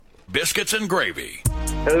Biscuits and Gravy.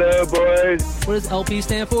 Hello, boys. What does LP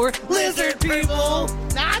stand for? Lizard people!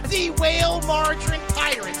 Nazi whale margarine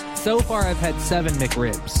pirates! So far, I've had 7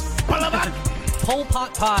 McRibs. Pole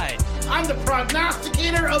pot pie. I'm the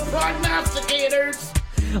prognosticator of prognosticators!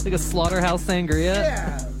 Like a slaughterhouse sangria?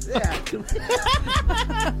 Yeah.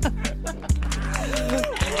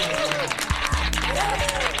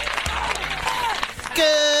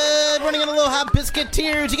 Good morning and aloha,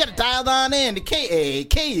 Biscuiteers. You got it dialed on in to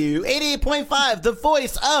KAKU 88.5, the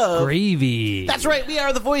voice of... Gravy. That's right, we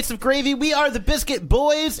are the voice of Gravy. We are the Biscuit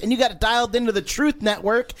Boys, and you got it dialed into the Truth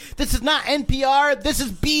Network. This is not NPR, this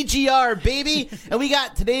is BGR, baby. And we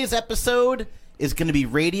got today's episode is going to be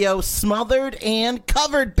radio smothered and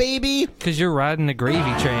covered, baby. Because you're riding a gravy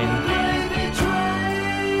train.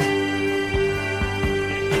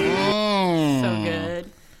 So good.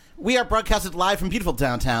 We are broadcasted live from beautiful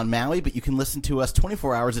downtown Maui, but you can listen to us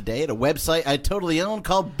 24 hours a day at a website I totally own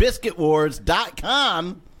called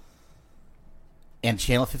BiscuitWars.com. And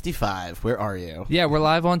Channel 55, where are you? Yeah, we're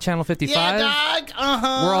live on Channel 55. Yeah, dog!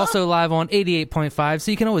 Uh-huh! We're also live on 88.5,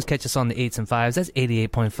 so you can always catch us on the 8s and 5s. That's 88.5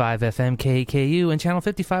 FM KKU and Channel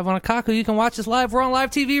 55 on Akaku. You can watch us live. We're on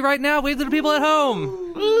live TV right now. Wave to the people at home.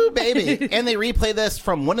 Ooh, baby. And they replay this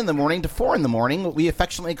from 1 in the morning to 4 in the morning, what we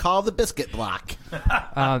affectionately call the Biscuit Block.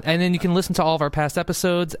 And then you can listen to all of our past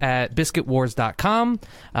episodes at BiscuitWars.com.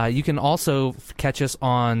 You can also catch us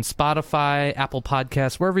on Spotify, Apple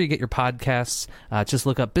Podcasts, wherever you get your podcasts. Just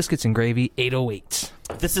look up Biscuits and Gravy 808.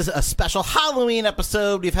 This is a special Halloween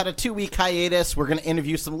episode. We've had a 2-week hiatus. We're going to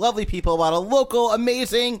interview some lovely people about a local,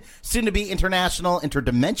 amazing, soon-to-be international,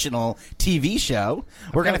 interdimensional TV show.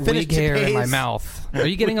 We're going to finish wig hair in my mouth. Are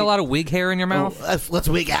you getting a lot of wig hair in your mouth? Let's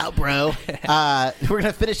wig out, bro. We're going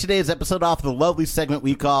to finish today's episode off with a lovely segment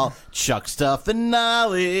we call Chuck Stuff and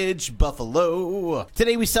Knowledge Buffalo.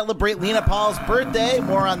 Today we celebrate Lena Paul's birthday.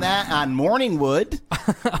 More on that on Morningwood.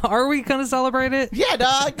 Are we going to celebrate it? Yeah,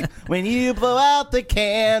 dog. When you blow out the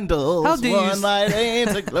candles, How do you one light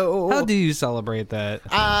aims a glow. How do you celebrate that?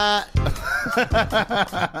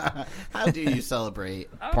 How do you celebrate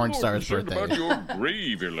porn star's birthday? About your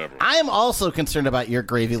gravy level. I am also concerned about your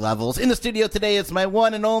gravy levels. In the studio today is my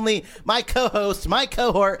one and only, my co-host, my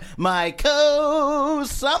cohort, my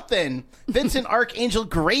co-something, Vincent Archangel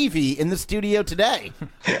Gravy in the studio today.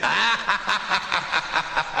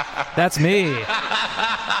 That's me.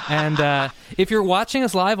 And if you're watching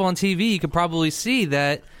us live on TV, you could probably see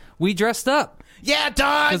that we dressed up. Yeah,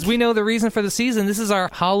 dog! Because we know the reason for the season. This is our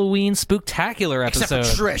Halloween Spooktacular episode.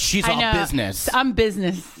 Except for Trish. She's all business. I'm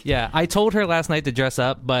business. Yeah, I told her last night to dress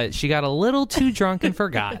up, but she got a little too drunk and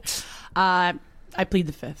forgot. I plead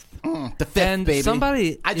the fifth. The fifth, And baby.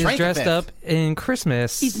 somebody is dressed up in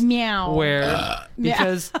Christmas. He's meow.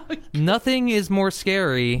 Because nothing is more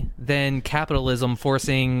scary than capitalism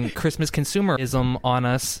forcing Christmas consumerism on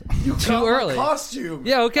us too early. Costume.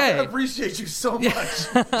 Yeah, okay. I appreciate you so much.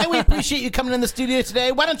 And we appreciate you coming in the studio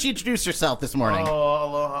today. Why don't you introduce yourself this morning? Oh,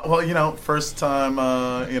 aloha. Well, first time,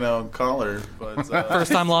 caller. But,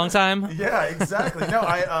 First time, long time? Yeah, exactly. No,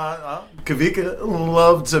 Kawika,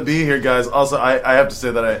 love to be here, guys. Also, I have to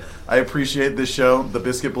say that I appreciate this show. The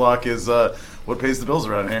Biscuit Block is what pays the bills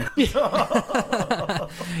around here.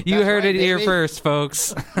 You heard right, it here baby. first,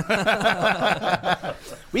 folks.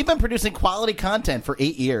 We've been producing quality content for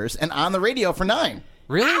 8 years and on the radio for 9.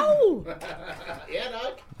 Really? Yeah,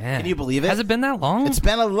 dog. Man. Can you believe it? Has it been that long? It's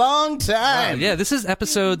been a long time. Yeah, this is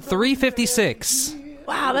episode 356.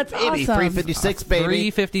 Wow, that's Baby, awesome. 356, baby.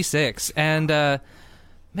 356. And,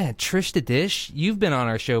 man, Trish the Dish, you've been on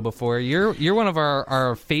our show before. You're one of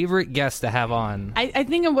our favorite guests to have on. I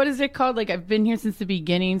think of, what is it called? Like, I've been here since the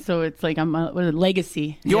beginning, so it's like I'm a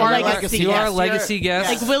legacy. You are a legacy You are a guest. legacy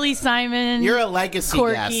guest. Like Willie Simon. You're a legacy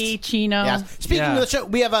Corky, guest. Chino. Yes. Speaking Yeah. of the show,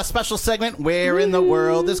 we have a special segment, Where in the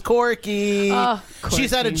World is Corky? Oh, Corky.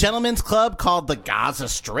 She's at a gentleman's club called the Gaza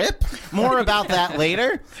Strip. More about that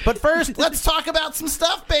later. But first, let's talk about some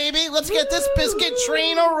stuff, baby. Let's get this biscuit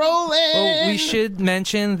train a-rolling. Well, we should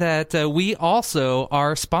mention that we also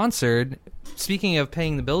are sponsored, speaking of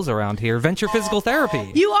paying the bills around here, Venture Physical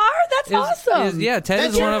Therapy. You are? That's awesome. Ted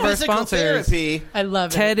That's is one your of our physical sponsors. therapy. I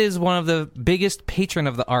love it. Ted is one of the biggest patron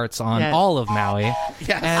of the arts on Yes. all of Maui.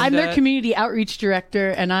 Yes. And, I'm their community outreach director,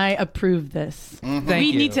 and I approve this. Thank we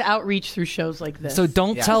you. need to outreach through shows like this. So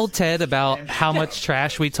don't Yes. tell Ted about how much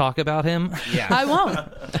trash we talk about him. Yeah. I won't.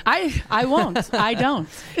 I won't. I don't.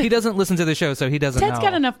 He doesn't listen to the show, so he doesn't Ted's know.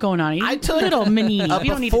 got enough going on. He's I took little mini. a We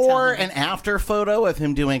don't need to tell before him. and after photo of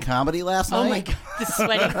him doing comedy last night. Oh my god, the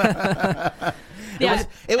sweating.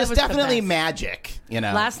 It was definitely magic. You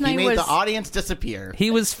know, Last night he made was- the audience disappear.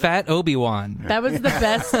 He was fat Obi-Wan. That was the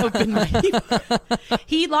best open mic.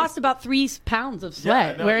 He lost about 3 pounds of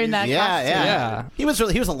sweat wearing that Yeah, costume. Yeah.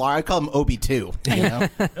 He was a large. I call him Obi too. You know?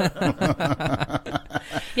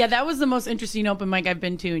 Yeah, that was the most interesting open mic I've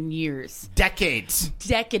been to in years. Decades,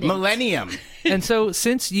 Decadent. millennium. And so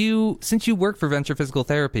since you work for Venture Physical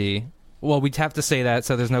Therapy, well, we'd have to say that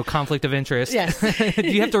so there's no conflict of interest. Yes. Do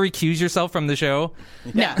you have to recuse yourself from the show?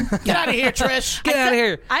 No. Get out of here, Trish. Get out of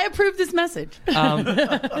here. I approve this message.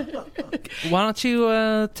 Why don't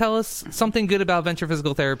you tell us something good about Venture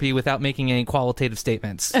Physical Therapy without making any qualitative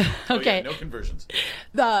statements? Okay. No conversions.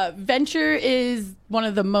 The Venture is one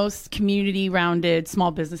of the most community-rounded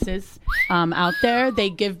small businesses out there. They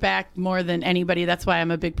give back more than anybody. That's why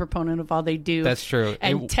I'm a big proponent of all they do. That's true.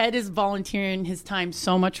 And Ted is volunteering his time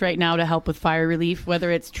so much right now to help with fire relief,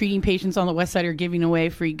 whether it's treating patients on the west side or giving away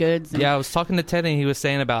free goods. Yeah, I was talking to Ted, and he was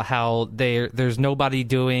saying about how there's nobody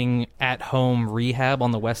doing at-home rehab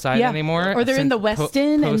on the west side anymore. Or they're in the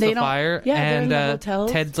Westin and they don't. Fire. Yeah, they're and in the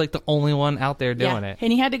hotels. Ted's like the only one out there doing it.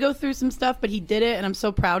 And he had to go through some stuff, but he did it, and I'm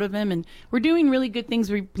so proud of him. And we're doing really good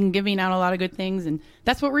things. We've been giving out a lot of good things, and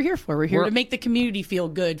that's what we're here for. We're here to make the community feel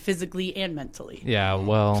good physically and mentally. Yeah,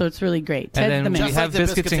 well. So it's really great. and Ted's then the man. we have like the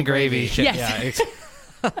biscuits and gravy. Yes.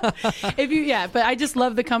 Yeah, But I just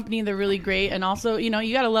love the company. They're really great, and also, you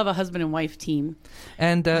got to love a husband and wife team.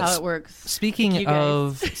 and How it works. Speaking You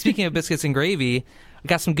guys. of biscuits and gravy, I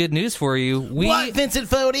got some good news for you. What, Vincent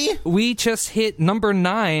Fodi? We just hit number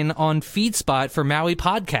 9 on FeedSpot for Maui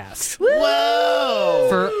podcasts.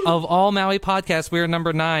 Whoa! Of all Maui podcasts, we're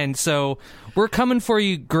number 9. So we're coming for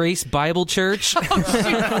you, Grace Bible Church.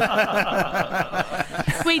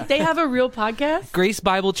 Wait, they have a real podcast? Grace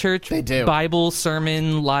Bible Church They do. Bible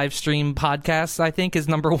Sermon Live Stream Podcast, I think, is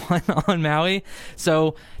number 1 on Maui.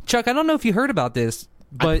 So, Chuck, I don't know if you heard about this,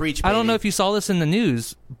 but preach, I don't baby. know if you saw this in the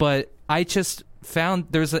news, but I just found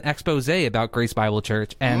there's an expose about Grace Bible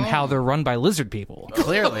Church and how they're run by lizard people.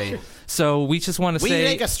 Clearly, So we just want to we say...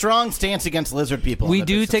 take a strong stance against lizard people. on We the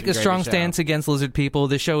do Biscuits take and a Gravy strong show. stance against lizard people.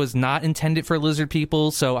 This show is not intended for lizard people,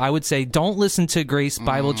 so I would say don't listen to Grace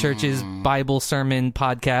Bible Church's Bible Sermon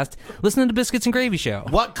podcast. Listen to the Biscuits and Gravy Show.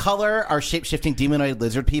 What color are shape-shifting demonoid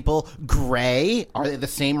lizard people? Gray? Are they the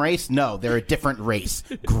same race? No, they're a different race.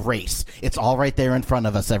 Grace. It's all right there in front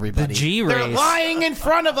of us, everybody. The G They're race. lying in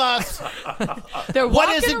front of us. They're What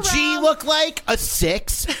walking does a G around. look like? A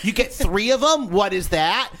 6. You get 3 of them? What is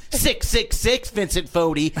that? 666, Vincent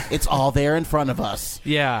Fodi. It's all there in front of us.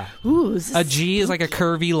 Yeah. Ooh, is A this- G is like a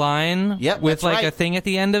curvy line Yep, with that's like right. a thing at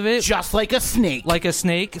the end of it. Just like a snake. Like a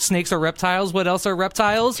snake. Snakes are reptiles. What else are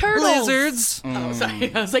reptiles? Turtles. Lizards. Oh,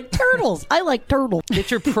 sorry. I was like, turtles. I like turtles.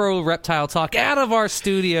 Get your pro reptile talk out of our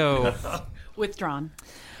studio. Withdrawn.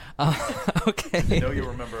 Okay. I know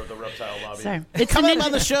you're a member of the reptile lobby. Sorry. It's Coming the up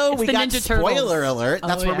on the show, it's we the got Ninja Turtles. spoiler alert.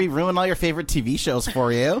 That's Oh, where yeah. we ruin all your favorite TV shows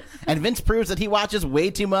for you. And Vince proves that he watches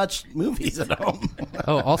way too much movies at home.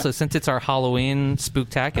 Oh, also, since it's our Halloween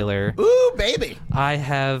spooktacular, Ooh, baby. I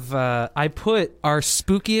have I put our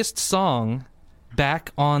spookiest song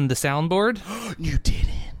back on the soundboard. You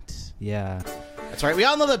didn't. Yeah. That's right. We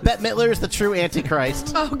all know that Bette Midler is the true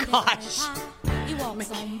Antichrist. Oh, gosh.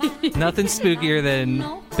 Nothing spookier than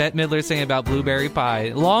Bette Midler singing about blueberry pie.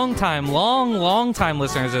 Long time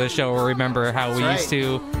listeners of the show will remember how we That's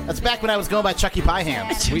used to. That's back when I was going by Chucky Pie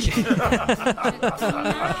Hams.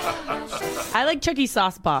 I like Chucky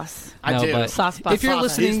Sauce Boss. I No, do. but Sauce Boss. if you're Sauce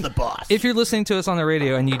listening, is the boss. If you're listening to us on the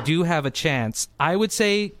radio and you do have a chance, I would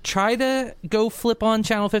say try to go flip on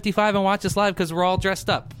Channel 55 and watch us live because we're all dressed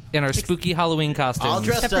up in our spooky Halloween costumes. All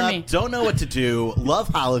dressed Except for me. up, don't know what to do. Love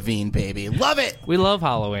Halloween, baby. Love it. We love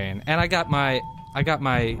Halloween, and I got my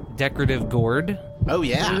decorative gourd. Oh,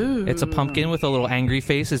 yeah. It's a pumpkin with a little angry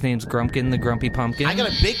face. His name's Grumpkin, the Grumpy Pumpkin. I got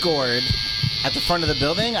a big gourd at the front of the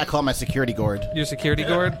building. I call it my security gourd. Your security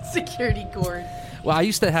gourd. Security gourd. Well, I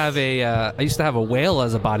used to have a whale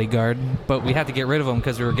as a bodyguard, but we had to get rid of him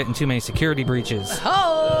because we were getting too many security breaches.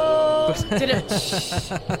 Oh! Did it?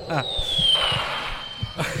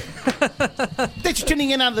 Thanks for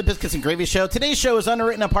tuning in on the Biscuits and Gravy Show. Today's show is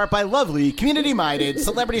underwritten in part by lovely, community-minded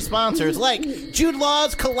celebrity sponsors like Jude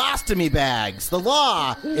Law's Colostomy Bags. The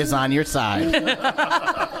law is on your side.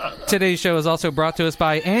 Today's show is also brought to us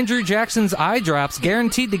by Andrew Jackson's Eye Drops,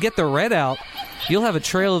 guaranteed to get the red out. You'll have a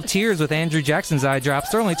trail of tears with Andrew Jackson's Eye Drops.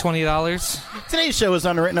 They're only $20. Today's show is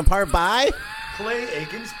underwritten in part by... Clay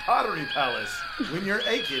Aiken's Pottery Palace. When you're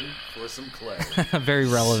aching, for some clay. Very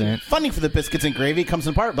relevant. Funding for the Biscuits and Gravy comes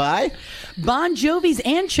in part by Bon Jovi's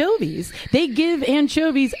Anchovies. They give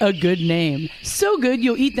anchovies a good name. So good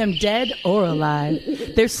you'll eat them dead or alive.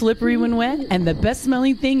 They're slippery when wet and the best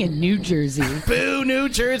smelling thing in New Jersey. Boo, New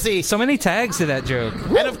Jersey. So many tags to that joke.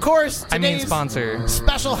 And of course, today's sponsor.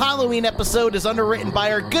 special Halloween episode is underwritten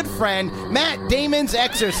by our good friend Matt Damon's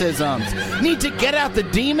Exorcisms. Need to get out the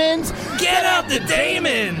demons? Get out the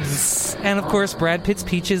demons! And of course, Brad Pitt's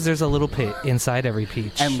peaches, there's a little pit inside every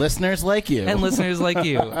peach. And listeners like you. And listeners like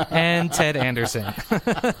you. And Ted Anderson.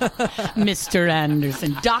 Mr.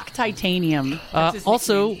 Anderson. Doc Titanium. That's his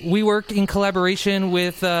Also, nickname. we work in collaboration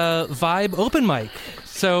with Vibe Open Mic.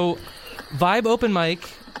 So, Vibe Open Mic,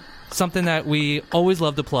 something that we always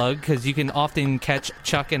love to plug because you can often catch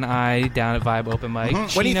Chuck and I down at Vibe Open Mic.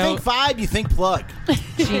 When you think Vibe, you think plug.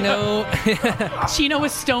 Chino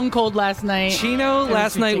was stone cold last night. Chino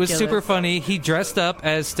last night was ridiculous. super funny. He dressed up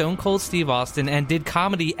as Stone Cold Steve Austin and did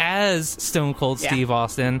comedy as Stone Cold Steve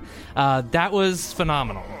Austin. That was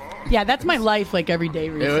phenomenal. Yeah, that's my life like every day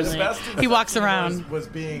recently. He walks around. Was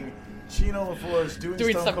being Chino LaForge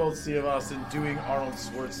doing Stone some- Cold Steve Austin, doing Arnold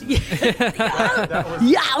Schwarzenegger. that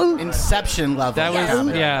was Inception level. That was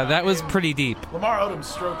that was pretty deep. Lamar Odom's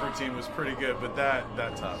stroke routine was pretty good, but that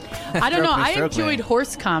top. I don't know. I Stroke enjoyed Man.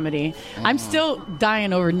 horse comedy. I'm still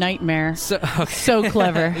dying over Nightmare. So, So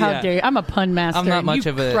clever. How Yeah. dare you? I'm a pun master. I'm not much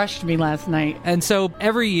you of a- crushed me last night. And so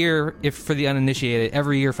every year, if for the uninitiated,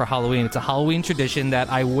 every year for Halloween, it's a Halloween tradition that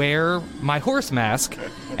I wear my horse mask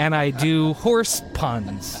and I do horse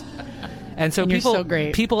puns. And so And you're people so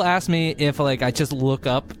great. people ask me if like I just look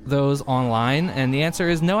up those online, and the answer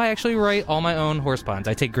is no. I actually write all my own horse puns.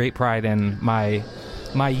 I take great pride in my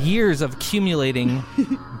years of accumulating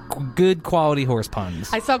good quality horse puns.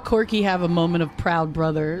 I saw Corky have a moment of proud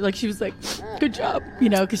brother. Like she was like, "Good job," you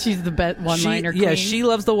know, because she's the best one-liner queen. Yeah, she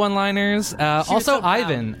loves the one-liners. Also, so proud.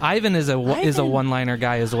 Ivan. Ivan is a Ivan. one-liner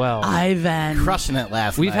guy as well. Ivan. Crushing it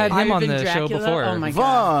last We've night. had him on Ivan the Dracula? show before. Oh my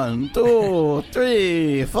god. 1, 2,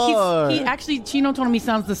 3, 4. He actually, Chino told him he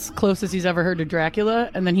sounds the closest he's ever heard to Dracula,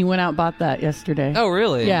 and then he went out and bought that yesterday. Oh,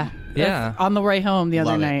 really? Yeah. Yeah. That's on the way home the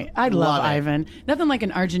other Love it. night. I love Love it. Ivan. Nothing like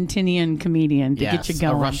an Argentinian comedian to get you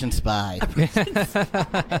going. A Russian spy.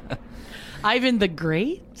 Ivan the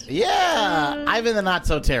Great? Yeah, Ivan the Not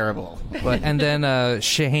So Terrible. But and then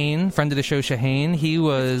Shaheen, friend of the show Shaheen, he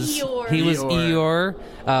was Eeyore.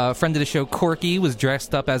 Eeyore. Friend of the show Corky was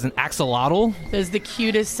dressed up as an axolotl. There's the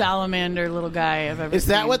cutest salamander little guy I've ever Is seen.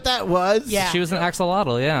 that what that was? Yeah. She was an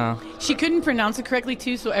axolotl, yeah. She couldn't pronounce it correctly,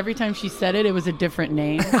 too, so every time she said it, it was a different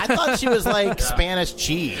name. I thought she was like Spanish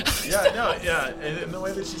cheese. Yeah, no, yeah. And in the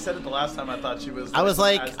way that she said it the last time, I thought she was. I was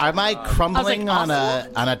like, Aztec am I god. crumbling I was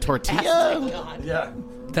like, on a tortilla? Yeah.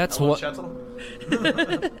 That's Hello, what. Chetzel?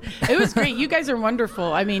 It was great. You guys are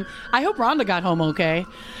wonderful. I mean, I hope Rhonda got home okay.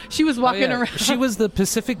 She was Oh, walking yeah. around. She was the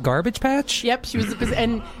Pacific Garbage Patch. Yep, she was,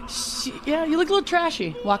 and yeah, you look a little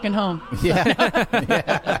trashy walking home. Yeah.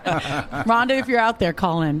 Rhonda, if you're out there,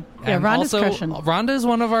 call in. Yeah, And Rhonda's also, crushing. Rhonda is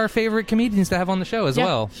one of our favorite comedians to have on the show as Yeah,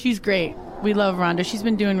 well. she's great. We love Rhonda. She's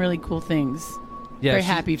been doing really cool things. Yeah, Very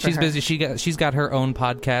happy for she's her. busy. She's got her own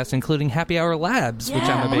podcast, including Happy Hour Labs, which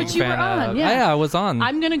I'm a big which you fan were on, of. yeah. I was on.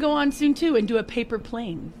 I'm gonna go on soon too and do a paper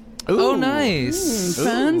plane. Oh, Ooh. nice.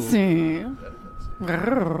 Fancy.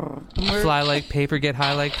 Fly like paper, get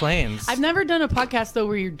high like planes. I've never done a podcast though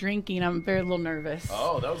where you're drinking. I'm very little nervous.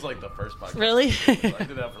 Oh, that was like the first podcast. Really? I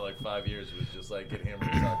did that for like 5 years. It was just like get hammered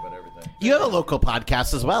and talk about everything. You have a local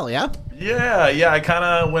podcast as well, yeah? Yeah. I kind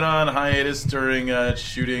of went on hiatus during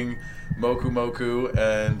shooting Moku Moku,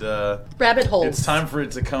 and Rabbit holes. it's time for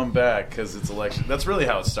it to come back because it's election. That's really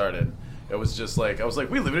how it started. It was just like I was like,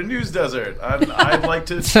 we live in a news desert. I like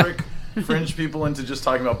to trick fringe people into just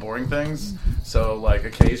talking about boring things. So like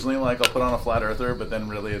occasionally, like I'll put on a flat earther, but then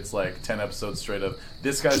really it's like 10 episodes straight of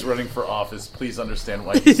this guy's running for office. Please understand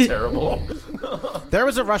why he's terrible. There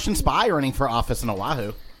was a Russian spy running for office in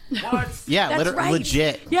Oahu. What? Yeah, That's right.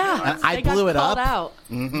 legit. Yeah, And I they got blew it called up. Out.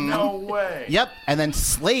 No way. Yep. And then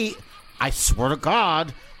Slate, I swear to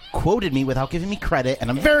God, quoted me without giving me credit, and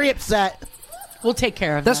I'm very upset. We'll take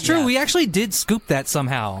care of That's them. true. Yeah. We actually did scoop that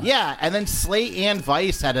somehow. Yeah, and then Slate and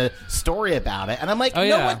Vice had a story about it, and I'm like, Oh, no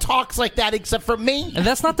yeah. one talks like that except for me. And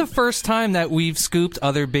that's not the first time that we've scooped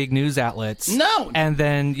other big news outlets. No. And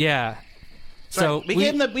then, yeah. So we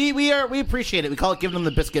gave them we appreciate it. We call it giving them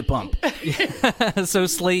the biscuit bump. so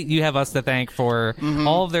Slate, you have us to thank for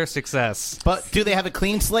all of their success. But do they have a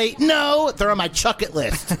clean slate? No, they're on my chuck it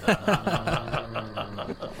list.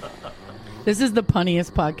 This is the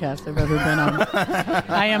punniest podcast I've ever been on.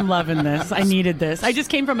 I am loving this. I needed this. I just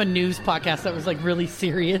came from a news podcast that was like really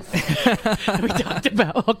serious. We talked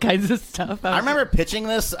about all kinds of stuff. I remember pitching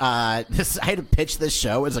this. I had to pitch this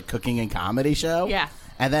show as a cooking and comedy show. Yeah.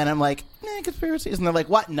 And then I'm like, conspiracies. And they're like,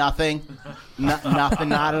 what? Nothing. Nothing,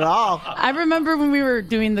 not at all. I remember when we were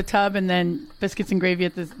doing the tub and then Biscuits and Gravy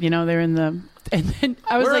at this, they're in the... And then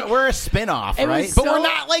I was we're a spin-off, right? But we're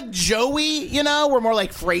not like Joey, We're more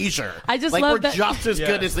like Frasier. I just like love we're that. just as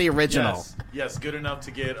good as the original. Yes, good enough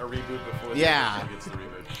to get a reboot before the original gets the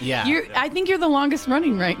reboot. Yeah. I think you're the longest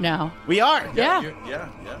running right now. We are. Yeah.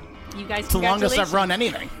 You guys, It's the longest I've run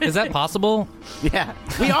anything. Is that possible? Yeah.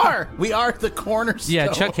 We are. We are the cornerstone. Yeah,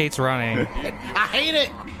 Chuck hates running. I hate it.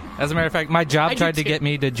 As a matter of fact, my job I do tried to too. get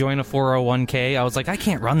me to join a 401k. I was like, I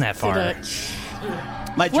can't run that far.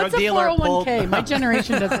 My drug What's a dealer 401k? My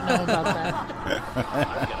generation doesn't know about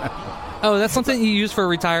that. Oh, that's something you use for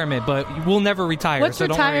retirement, but we'll never retire. What's so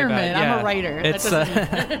don't worry about it. retirement? I'm a Yeah. writer. It's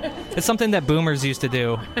That it's something that boomers used to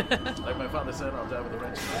do. Like my father said, I'll die with a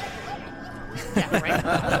wrench.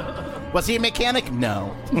 Was he a mechanic?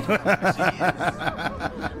 No.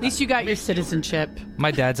 At least you got your citizenship.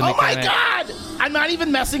 My dad's a Oh my mechanic. God! I'm not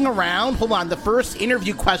even messing around. Hold on. The first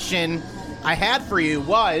interview question I had for you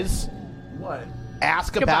was What?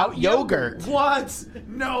 ask about yogurt. What?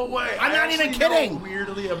 No way. I'm not even actually know kidding. a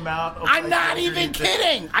weirdly amount of I'm like, not yogurt even things.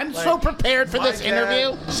 kidding. I'm Like, so prepared for my this dad-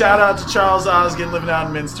 interview. Shout out to Charles Osgood living out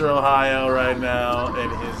in Minster, Ohio right now in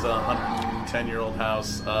his 110-year-old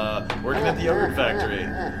house working at the yogurt factory.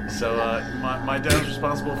 So my dad's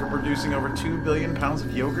responsible for producing over 2 billion pounds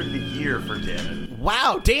of yogurt a year for Dannon.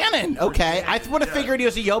 Wow, Dannon. Okay. I would have figured he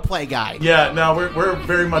was a Yoplait guy. Yeah, no, we're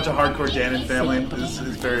very much a hardcore Dannon family. This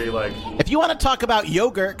is very like... If you want to talk about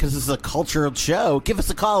yogurt, because this is a cultural show, give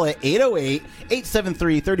us a call at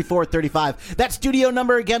 808-873-3435. That studio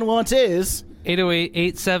number again once is...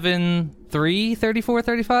 808-873-3435?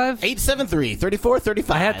 873-3435.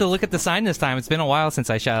 I had to look at the sign this time. It's been a while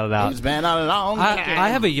since I shouted out. It's been on and on. I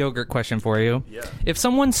have a yogurt question for you. Yeah. If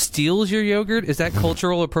someone steals your yogurt, is that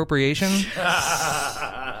cultural appropriation?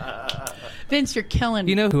 Vince, you're killing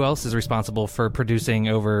me. You know who else is responsible for producing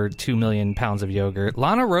over 2 million pounds of yogurt?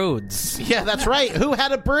 Lana Rhoades. Yeah, that's right. Who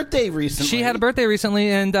had a birthday recently? She had a birthday recently,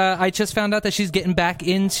 and I just found out that she's getting back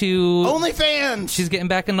into... OnlyFans. She's getting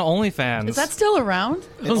back into OnlyFans. Is that still around?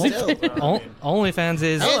 OnlyFans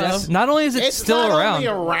is... It's- not only is it still not around... only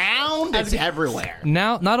around, it's everywhere.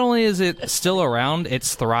 Now, not only is it still around,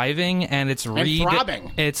 it's thriving, and it's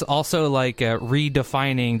throbbing. It's also like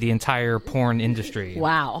redefining the entire porn industry.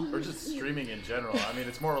 Wow. Or just streaming in general. I mean,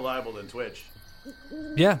 it's more reliable than Twitch.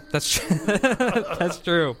 Yeah, that's that's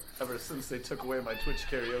true. Ever since they took away my Twitch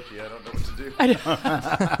karaoke, I don't know what to do.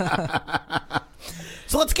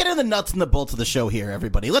 So let's get in the nuts and the bolts of the show here,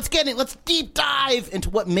 everybody. Let's get in. Let's deep dive into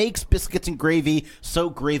what makes Biscuits and Gravy so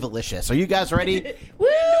gravelicious. Are you guys ready? Woo!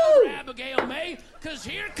 Abigail May, because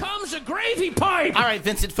here comes a gravy pipe. All right,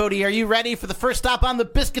 Vincent Fodi, are you ready for the first stop on the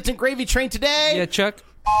Biscuits and Gravy train today? Yeah, Chuck,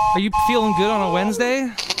 are you feeling good on a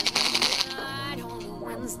Wednesday?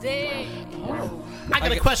 I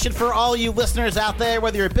got a question for all you listeners out there,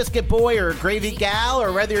 whether you're a biscuit boy or a gravy gal,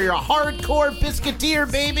 or whether you're a hardcore biscuiteer,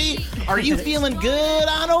 baby. Are you feeling good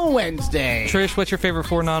on a Wednesday? Trish, what's your favorite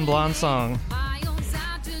Four Non-Blonde song?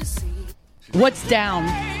 What's down?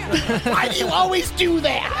 Why do you always do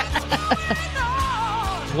that?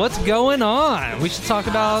 What's going on? We should talk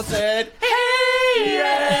about...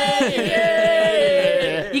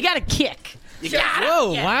 You got to kick.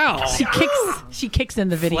 Whoa, wow. She kicks in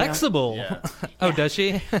the video. Flexible. Yeah. Oh, does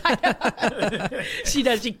she? She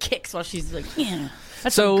does. She kicks while she's like, yeah.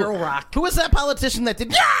 That's So- some girl rock. Who was that politician that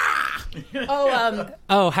did? Oh,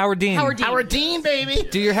 Oh, Howard Dean. Howard Dean. Howard Dean, baby.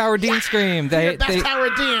 Do your Howard Dean scream. They, Best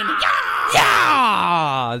Howard Dean.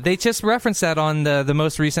 yeah! They just referenced that on the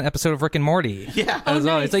most recent episode of Rick and Morty. Yeah. As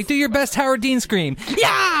well. nice. It's like, do your best Howard Dean scream.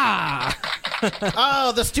 Yeah!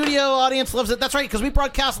 Oh, the studio audience loves it. That's right, because we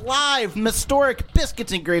broadcast live from historic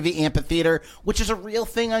Biscuits and Gravy Amphitheater, which is a real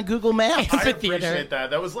thing on Google Maps. I appreciate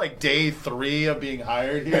that. That was like day 3 of being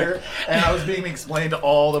hired here, and I was being explained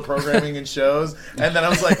all the programming and shows, and then I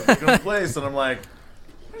was like, "Good place," and I'm like,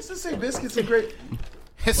 "Why does this say Biscuits and Gravy?"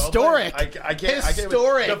 Historic. I can't.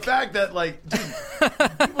 Historic. The fact that, like, dude,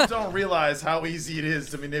 People don't realize how easy it is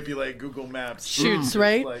to manipulate Google Maps. Shoots,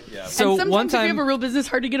 right? Yeah. So and sometimes one if you time- have a real business,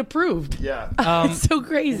 hard to get approved. Yeah. It's so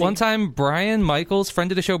crazy. One time, Brian Michaels,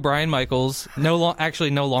 friend of the show, Brian Michaels, no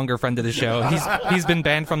longer friend of the show. He's been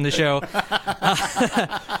banned from the show.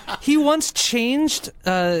 He once changed,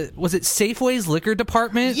 was it Safeway's liquor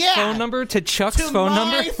department phone number to Chuck's phone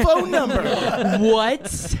number? My phone number.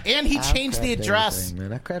 What? And he changed the address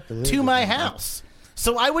to my house.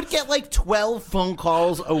 So I would get like 12 phone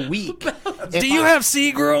calls a week. Do you have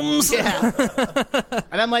Seagrams? Yeah.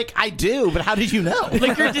 And I'm like, I do, but how did you know?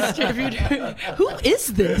 Liquor distributor. Who is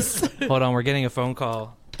this? Hold on, we're getting a phone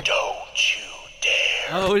call. Don't you dare.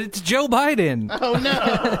 Oh, it's Joe Biden. Oh,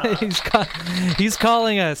 no. He's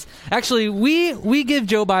calling us. Actually, we give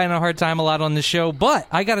Joe Biden a hard time a lot on the show, but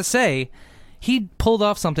I gotta say, he pulled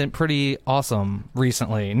off something pretty awesome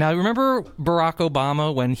recently. Now, remember Barack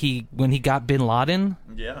Obama when he got Bin Laden?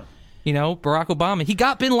 Yeah. You know, Barack Obama, he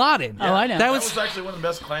got Bin Laden. Oh, I know. That was actually one of the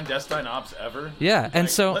best clandestine ops ever. Yeah, and Like,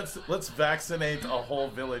 so let's vaccinate a whole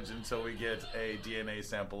village until we get a DNA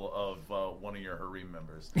sample of one of your harem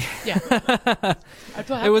members. Yeah. That's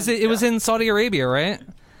what it was happened. in Saudi Arabia, right?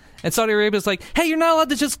 And Saudi Arabia's like, hey, you're not allowed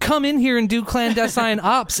to just come in here and do clandestine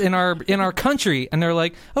ops in our country. And they're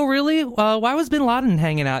like, oh, really? Why was Bin Laden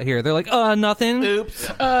hanging out here? They're like, nothing.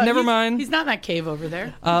 Oops. Never mind. He's not in that cave over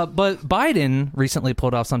there. But Biden recently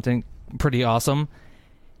pulled off something pretty awesome.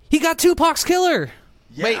 He got Tupac's killer.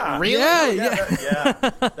 Yeah. Wait, really?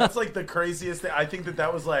 Yeah. That's like the craziest thing. I think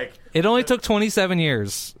that was like It only took 27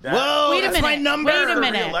 years. Whoa, Wait a that's minute. my number. Wait a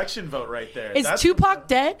minute. re-election vote right there. Is That's- Tupac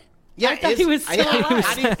dead? Yeah, I thought he was still alive.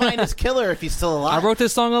 How do you find his killer if he's still I alive? wrote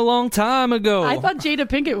this song a long time ago. I thought Jada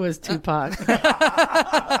Pinkett was Tupac.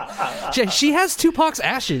 She has Tupac's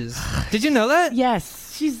ashes. Did you know that?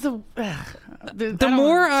 Yes, she's the. The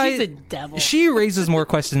she's a devil. She raises more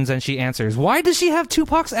questions than she answers. Why does she have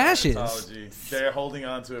Tupac's ashes? Scientology. They're holding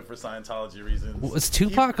on to it for Scientology reasons. Was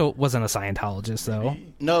Tupac wasn't a Scientologist though?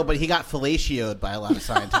 No, but he got fellatioed by a lot of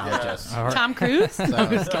Scientologists. Tom Cruise.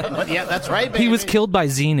 Yeah, that's right, baby. He was killed by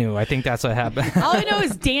Xenu. I think that's what happened. All I know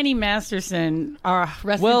is Danny Masterson.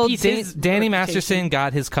 Rest Well, in peace, his Danny reputation. Masterson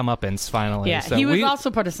got his comeuppance finally. Yeah, so he was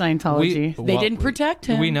also part of Scientology. They didn't protect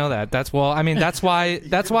him. We know that. That's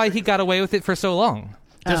why he got away with it for so long.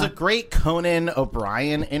 There's a great Conan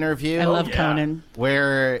O'Brien interview. I love yeah. Conan.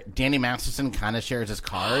 Where Danny Masterson kind of shares his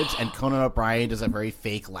cards, and Conan O'Brien does a very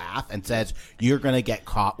fake laugh and says, "You're gonna get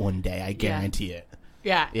caught one day, I guarantee it."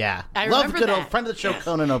 Yeah. Yeah, I love remember good that. old friend of the show,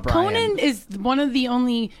 Conan O'Brien. Conan is one of the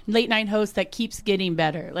only late night hosts that keeps getting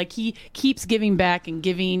better. Like he keeps giving back and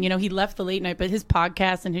giving. You know, he left the late night, but his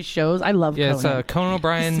podcast and his shows, I love. Yeah, Conan. it's Conan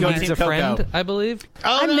O'Brien Go needs Team a friend, Coco. I believe.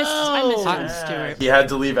 Oh I no! miss Jon Stewart. He had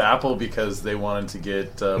to leave Apple because they wanted to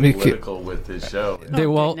get political with his show.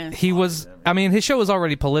 goodness. He was. I mean, his show was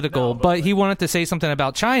already political, but he wanted to say something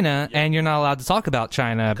about China, and you're not allowed to talk about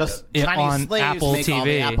China Because on Chinese slaves Apple make TV. all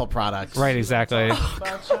the Apple products. Right, exactly.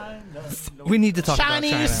 We need to talk about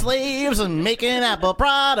Chinese China. slaves are making Apple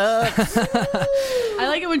products. I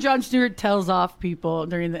like it when Jon Stewart tells off people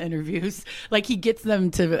during the interviews. Like he gets them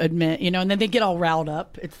to admit, you know, and then they get all riled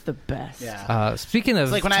up. It's the best. Yeah. Speaking of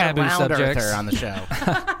It's like when I had a taboo round subjects, earther on the show.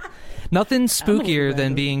 nothing believe spookier that.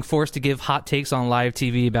 than being forced to give hot takes on live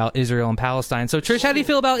TV about Israel and Palestine. So, Trish, how do you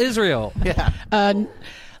feel about Israel? Yeah.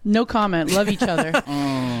 No comment. Love each other.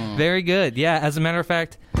 Very good. Yeah, as a matter of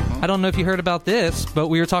fact, I don't know if you heard about this, but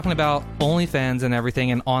we were talking about OnlyFans and everything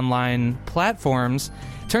and online platforms.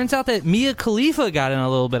 Turns out that Mia Khalifa got in a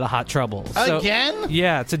little bit of hot trouble. So- Again?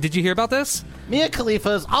 Yeah. So did you hear about this? Mia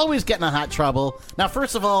Khalifa is always getting in hot trouble. Now,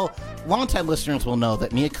 first of all, longtime listeners will know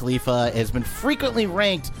that Mia Khalifa has been frequently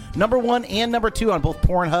ranked number 1 and number 2 on both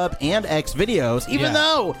Pornhub and X videos, even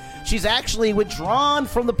though she's actually withdrawn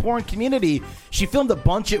from the porn community. She filmed a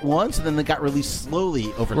bunch at once, and then they got released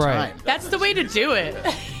slowly over Right. time. That's the way to do it.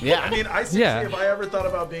 Yeah. I mean, I seriously, Yeah. if I ever thought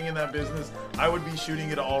about being in that business, I would be shooting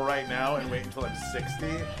it all right now and wait until I'm 60.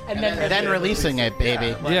 And and then releasing it,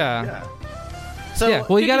 baby. Yeah. So, Yeah.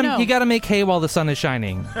 Well, Good to know. you gotta make hay while the sun is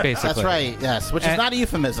shining, basically. that's right, yes, which is And- not a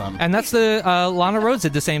euphemism. And that's the Lana Rhoades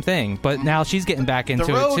did the same thing, but now she's getting back The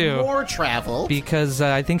into road it too. more traveled. Because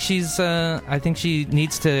I think she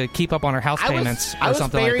needs to keep up on her house payments I or was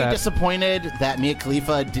something very like that. disappointed that Mia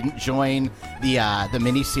Khalifa didn't join the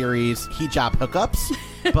miniseries Hijab Hookups,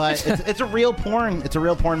 but it's a real porn. It's a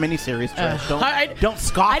real porn miniseries. Trish. Don't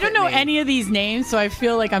scoff. I don't know at me. any of these names, so I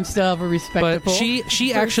feel like I'm still a respectable. But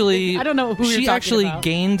she actually I don't know who you're she talking actually about.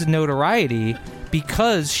 gained notoriety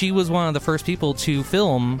because she was one of the first people to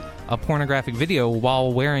film a pornographic video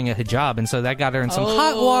while wearing a hijab, and so that got her in some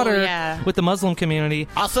hot water yeah. with the Muslim community.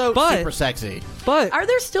 Also, But- super sexy. But Are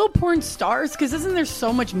there still porn stars? Because isn't there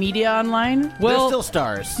so much media online? They're well, still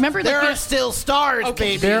stars. Remember there the- are still stars,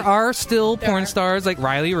 baby. there are still porn are. stars like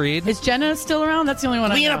Riley Reid. Is Jenna still around? That's the only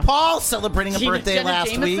one I Lena know. Paul celebrating a Jenna birthday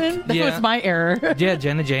last Jameson? week. That Yeah. was my error. Yeah,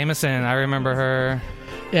 Jenna Jameson. I remember her.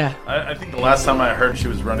 Yeah. I think the last time I heard she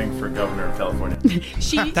was running for governor of California.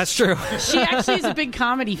 She That's true. she actually is a big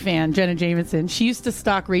comedy fan, Jenna Jameson. She used to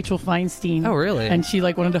stalk Rachel Feinstein. Oh, really? And she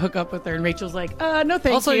wanted to hook up with her, and Rachel's like, no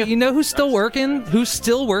thank Also, you. you know who's still working? Who's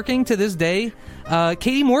still working to this day?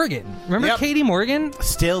 Katie Morgan. Remember Yep. Katie Morgan?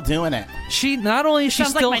 Still doing it. She not only is she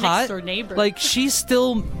Sounds like still my hot, next-door neighbor. like she's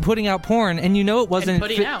still putting out porn, and you know it wasn't.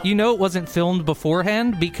 putting out. You know it wasn't filmed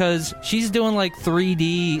beforehand because she's doing like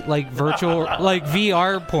 3D, like virtual, like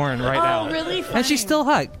VR porn right now. really? And she's still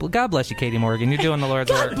hot. Well, God bless you, Katie Morgan. You're doing the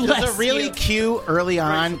Lord's work. bless There's a really you. cute early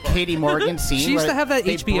on Katie Morgan scene. She used where to have that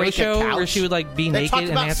they HBO break a show where couch. she would like be They naked talked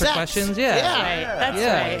and about answer sex. questions. Yeah. Right. That's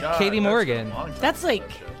Yeah. right. God, Katie that's Morgan. a long time That's ago.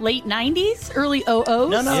 like late 90s, early 00s.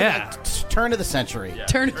 No, Yeah. like, turn of the century.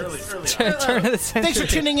 Turn Early Turn of the century. Thanks for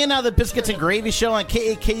tuning in on the Biscuits and Gravy Show on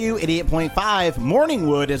KAKU 88.5.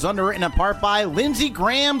 Morningwood is underwritten in part by Lindsey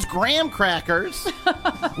Graham's Graham Crackers.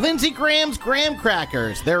 Lindsey Graham's Graham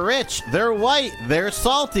Crackers. They're rich, they're white, they're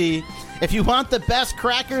salty. If you want the best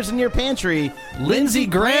crackers in your pantry, Lindsey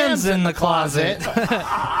Graham's in the closet.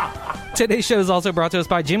 Today's show is also brought to us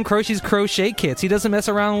by Jim Croce's Crochet Kits. He doesn't mess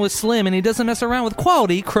around with slim, and he doesn't mess around with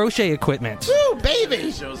quality crochet equipment. Woo, baby!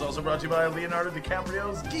 This show is also brought to you by Leonardo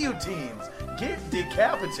DiCaprio's Guillotines. Get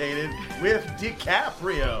decapitated with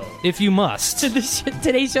DiCaprio. If you must.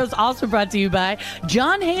 Today's show is also brought to you by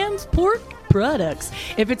John Ham's Pork Products.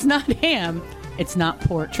 If it's not ham, it's not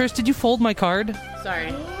pork. Trish, did you fold my card?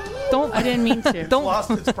 Sorry. Don't. I didn't mean to. Don't.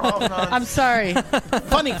 Lost its provenance. I'm sorry.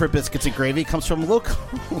 Funding for Biscuits and Gravy comes from local,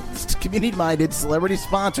 community-minded celebrity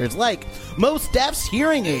sponsors like Most Deaf's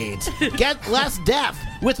Hearing Aids. Get less deaf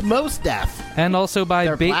with Most Deaf. And also by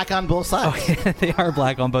They're black on both sides. They are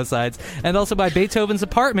black on both sides. And also by Beethoven's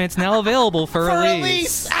Apartments, now available for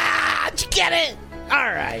release. Did you get it? All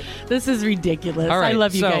right. This is ridiculous. All right, I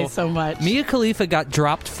love you so guys so much. Mia Khalifa got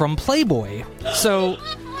dropped from Playboy. So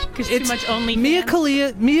Because too much only Mia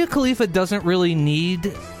Khalifa doesn't really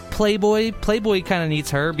need Playboy. Playboy kind of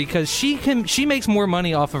needs her because she makes more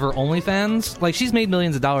money off of her OnlyFans. Like she's made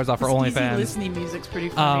millions of dollars off her OnlyFans. Listening music's pretty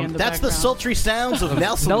funny in the That's the background. sultry sounds of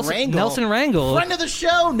Nelson Rangel. Nelson Rangel, Friend of the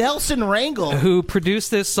show, Nelson Rangel. who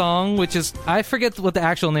produced this song, which is I forget what the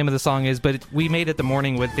actual name of the song is, but we made it the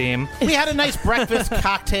Morningwood theme. We had a nice breakfast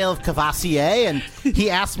cocktail of Cavassier, and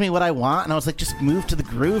he asked me what I want, and I was like, just move to the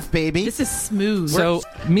groove, baby. This is smooth. So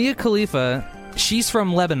Mia Khalifa, she's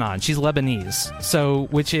from Lebanon. She's Lebanese. So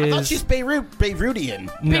which is I thought she's Beiroutian.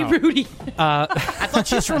 no. Rudy. I thought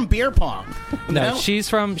she's from beer pong. You No, know? she's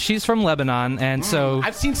from Lebanon, and so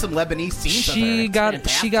I've seen some Lebanese scenes of her. she It's got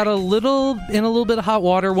fantastic. a little bit of hot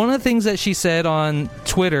water. One of the things that she said on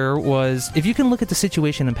Twitter was, "If you can look at the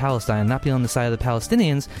situation in Palestine and not be on the side of the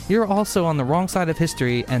Palestinians, you're also on the wrong side of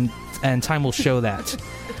history, and time will show that."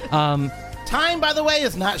 Time, by the way,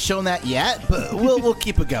 has not shown that yet, but we'll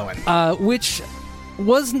keep it going. Which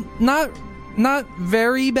was not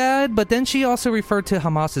very bad, but then she also referred to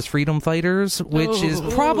Hamas as freedom fighters, which is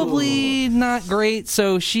probably not great.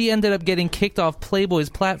 So she ended up getting kicked off Playboy's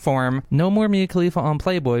platform. No more Mia Khalifa on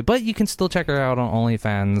Playboy, but you can still check her out on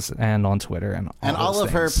OnlyFans and on Twitter and all those of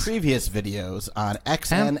her things. previous videos on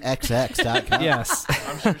xnxx.com. Yes.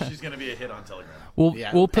 I'm sure she's going to be a hit on Telegram.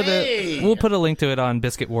 We'll put Hey! we'll put a link to it on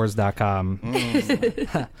biscuitwars.com.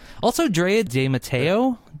 Also, Drea De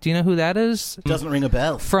Matteo. Do you know who that is? Doesn't ring a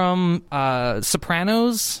bell. From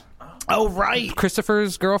Sopranos, Oh, right.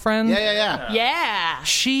 Christopher's girlfriend. Yeah. Yeah.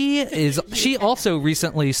 She also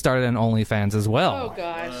recently started an OnlyFans as well. Oh,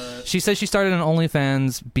 gosh. She says she started an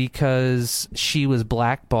OnlyFans because she was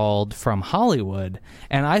blackballed from Hollywood,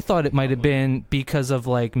 and I thought it might have been because of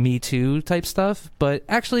like Me Too type stuff, but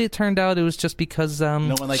actually it turned out it was just because No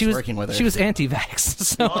one likes she was working with her. she was anti-vax.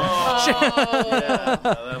 So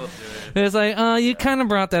That'll do it. it was like, you kind of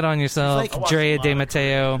brought that on yourself, It's like- Drea De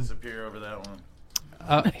Matteo. Disappear over that one.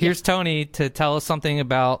 Here's Tony to tell us something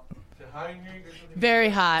about. Very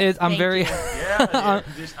hot. I'm Thank very. you. Yeah,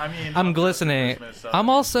 I'm glistening. I'm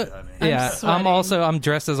also. I'm sweating. I'm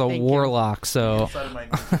dressed as a Thank you. warlock. So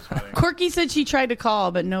Corky said she tried to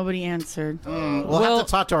call, but nobody answered. We'll have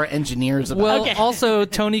to talk to our engineers about well. Okay. Also,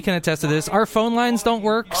 Tony can attest to this. Our phone lines don't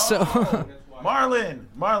work. So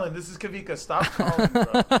Marlon, this is Kawika. Stop calling, bro.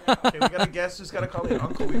 Okay, we got a guest who's got to call in.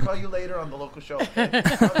 Uncle, we call you later on the local show. Okay?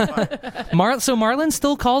 Marlon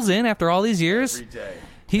still calls in after all these years. Every day.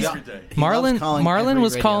 He's Every day. loves calling Marlon every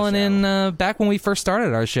was radio calling show. in back when we first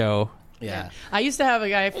started our show. Yeah. I used to have a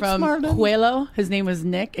guy from smart of him. Pueblo. His name was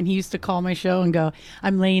Nick, and he used to call my show and go,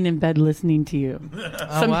 "I'm laying in bed listening to you."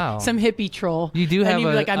 wow. Some hippie troll. You do And have he'd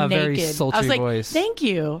be like, I'm a very naked. sultry I was like, voice. Thank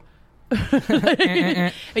you.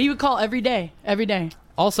 And you would call every day.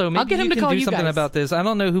 Also, maybe I'll get him you to can call do you something guys. about this. I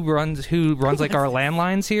don't know who runs like our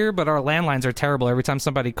landlines here, but our landlines are terrible. Every time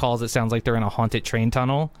somebody calls, it sounds like they're in a haunted train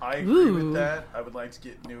tunnel. I agree with that. I would like to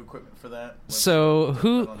get new equipment for that. So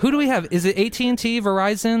who do we have? Is it AT&T,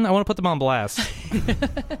 Verizon? I want to put them on blast.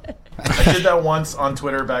 I did that once on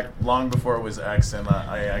Twitter back long before it was X, and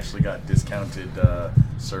I actually got discounted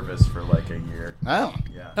service for like a year. Oh.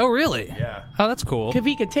 Yeah. Oh, really? Yeah. Oh, that's cool.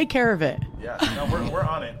 Kavika, take care of it. Yeah. No, we're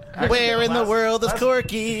on it. Actually, Where in the world is last-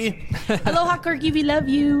 Corky? Aloha, Corky. We love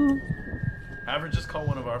you. Have her just call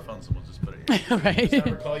one of our phones, and we'll just put it here. Just Right. have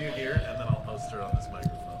her call you here, and then I'll host her on this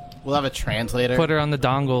microphone. We'll have a translator. Put her on the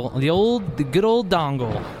dongle. The good old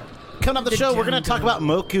dongle. Coming up the show, we're going to talk about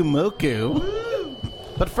Moku Moku.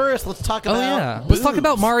 But first, let's talk about Oh, yeah. Let's talk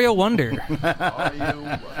about boobs. Mario Wonder. Is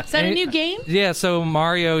that a new game? Yeah, so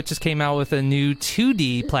Mario just came out with a new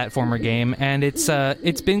 2D platformer game, and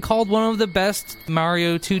it's been called one of the best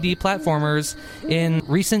Mario 2D platformers in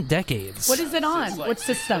recent decades. What is it on? What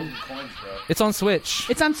system? It's on Switch.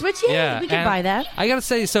 It's on Switch? Yeah, we can and buy that. I gotta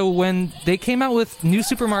say, so when they came out with New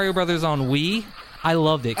Super Mario Brothers on Wii, I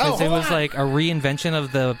loved it because Oh, it hold was on. like a reinvention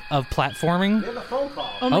of platforming.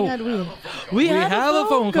 Oh my Oh. God, we have a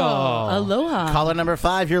phone call. Aloha. Caller number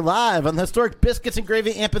 5, you're live on the historic Biscuits and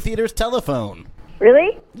Gravy Amphitheater's telephone.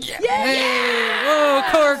 Really? Whoa,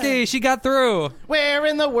 Corky, she got through. Where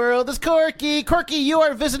in the world is Corky? Corky, you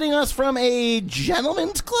are visiting us from a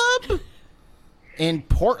gentleman's club in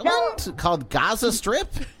Portland called Gaza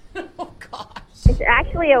Strip. Oh, gosh. It's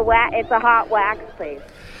actually it's a hot wax place.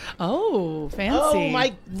 Oh, fancy. Oh,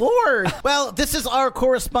 my Lord. Well, this is our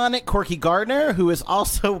correspondent, Corky Gardner, who is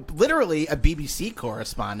also literally a BBC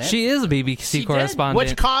correspondent. She is a BBC did. correspondent.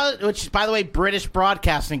 Which, by the way, British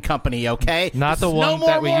Broadcasting Company, okay? Not the This is one no more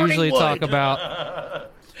that we usually Morningwood. talk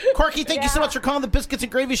about. Corky, thank you so much for calling the Biscuits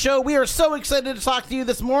and Gravy Show. We are so excited to talk to you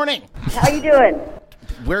this morning. How you doing?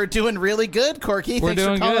 We're doing really good, Corky. We're Thanks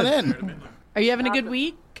doing for calling good. in. Are you having a good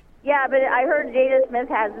week? Yeah, but I heard Jada Smith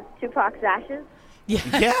has Tupac's ashes.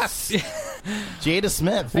 Yes. Jada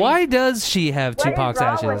Smith. Why does she have Tupac's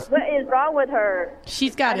ashes? What is wrong with her?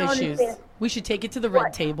 She's got I don't issues. understand. We should take it to the red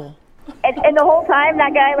What? table. And the whole time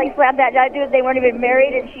that guy slapped that dude, they weren't even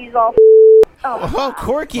married, and she's all. Oh,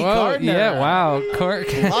 Corky Whoa, Gardner. yeah, wow. Love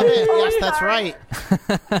it. Yes, that's right.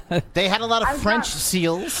 They had a lot of French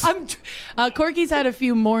seals. Corky's had a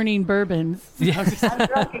few morning bourbons. Yeah. I'm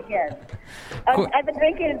drunk again. I've been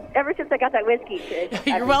drinking ever since I got that whiskey. Trish.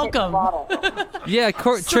 You're welcome. Yeah,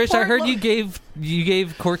 Trish, I heard you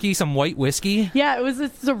gave Corky some white whiskey. Yeah,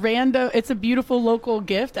 it's a beautiful local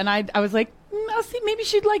gift, and I was like, I'll see, maybe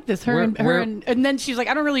she'd like this. And then she's like,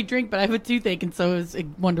 I don't really drink, but I have a toothache, and so it was a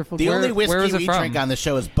wonderful The gift. only where whiskey is it we from? drink on the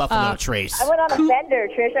show is Buffalo Trace. I went on a bender,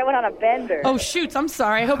 Trish. I went on a bender. Oh, shoots, I'm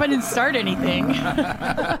sorry. I hope I didn't start anything.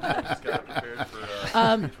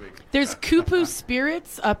 There's Kupu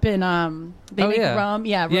Spirits up in they make rum, rum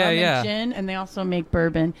and gin, and they also make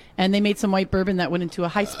bourbon. And they made some white bourbon that went into a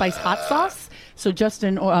high spice hot sauce. So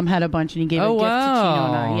Justin had a bunch, and he gave a gift to Chino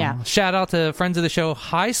and I. Yeah. Shout out to friends of the show,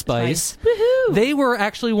 High Spice. Woohoo! They were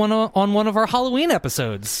actually on one of our Halloween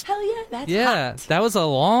episodes. Hell yeah, that's hot. That was a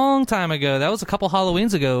long time ago. That was a couple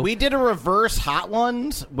Halloweens ago. We did a reverse hot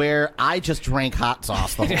ones where I just drank hot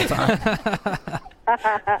sauce the whole time.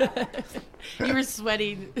 You were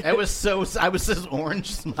sweating. I was as orange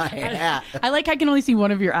as my hat. I like I can only see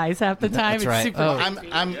one of your eyes half the time. That's It's right. super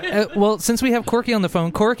I'm well, since we have Corky on the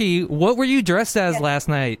phone, Corky, what were you dressed as last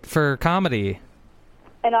night for comedy?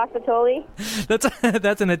 An Oxatoli.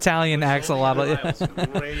 That's an Italian axolotl.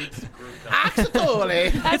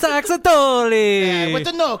 Axatoli. It's axolotl with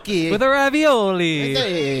the gnocchi. with a ravioli.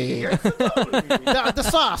 Hey. the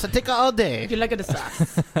sauce, I take it all day. You like it a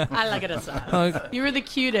sauce. I like it a sauce. You were the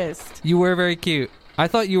cutest. You were very cute. I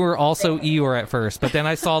thought you were also Eeyore at first, but then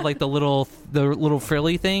I saw like the little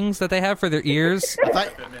frilly things that they have for their ears.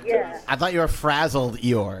 I thought you were frazzled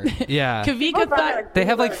Eeyore. Yeah, Kavika thought they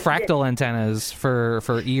have like fractal antennas for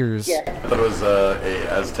ears. I thought it was a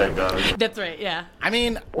Aztec god. that's right. Yeah. I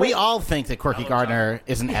mean, we all think that Corky Gardner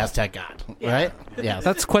is an Aztec god, right? Yeah.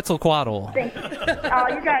 That's Quetzalcoatl. You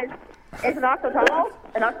guys, it's an Oxatotl?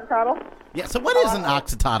 An Oxatotl? Yeah, so what is an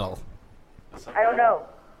oxytotl? I don't know.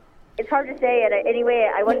 It's hard to say, and anyway,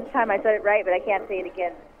 one time I said it right, but I can't say it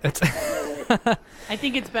again. I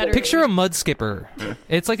think it's better. Picture a mud skipper.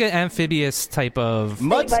 It's like an amphibious type of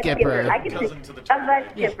Mud skipper. I can see a mud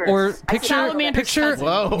skipper. or Salamander's picture. cousin.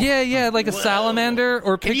 Whoa. Yeah, like a salamander.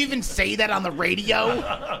 Or Can you even say that on the radio?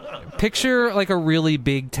 picture like a really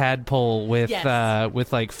big tadpole with Yes.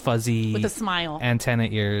 with like fuzzy With a smile. antenna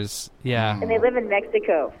ears. Yeah. And they live in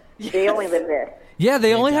Mexico. They only live there. Yeah,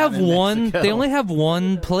 they only down have in one. Mexico. They only have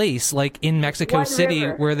one place, like in Mexico One City,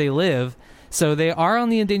 river. where they live. So they are on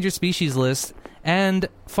the endangered species list. And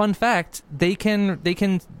fun fact, they can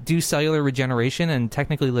do cellular regeneration and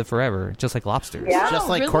technically live forever, just like lobsters. Yeah. Just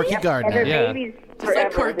like really? Corky And Gardner. their Yeah. babies like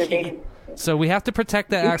forever. Corky. Their babies. So we have to protect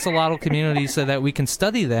the axolotl community so that we can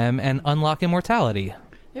study them and unlock immortality.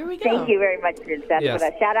 There we go. Thank you very much, Trish. That's Yes.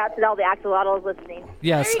 what shout out to all the axolotls listening.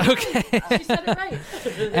 Yes. Okay. She said it right.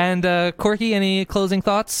 And Corky, any closing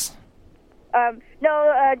thoughts?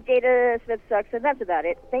 No, Jada Smith sucks, and that's about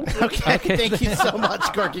it. Thank you. Okay, thank you so much,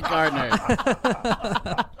 Corky Gardner.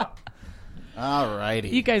 All righty.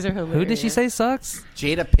 You guys are hilarious. Who did she say sucks?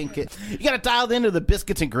 Jada Pinkett. You got it dialed into the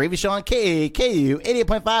Biscuits and Gravy Show on KKU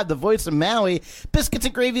 88.5, the voice of Maui. Biscuits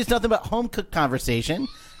and Gravy is nothing but home cooked conversation.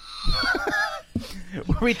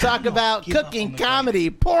 Where we talk about cooking, comedy,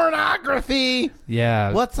 pornography.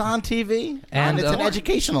 Yeah. What's on TV? And it's an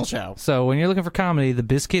educational show. So when you're looking for comedy, the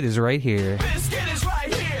Biscuit is right here.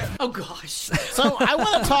 Oh, gosh. So I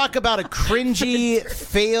want to talk about a cringy,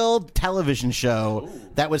 failed television show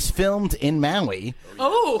that was filmed in Maui.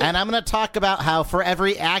 Oh. And I'm going to talk about how for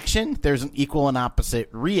every action, there's an equal and opposite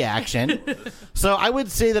reaction. So I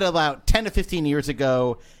would say that about 10 to 15 years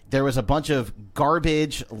ago, there was a bunch of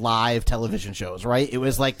garbage live television shows, right? It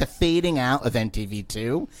was like the fading out of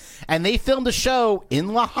MTV2. And they filmed a show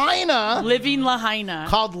in Lahaina Living Lahaina.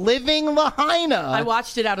 called Living Lahaina. I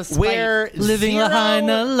watched it out of spite. Where Living zero-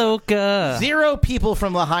 Lahaina Loca. Zero people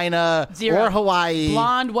from Lahaina Zero. or Hawaii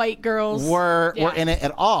Blonde white girls. were Yeah. in it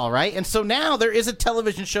at all, right? And so now there is a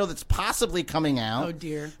television show that's possibly coming out. Oh,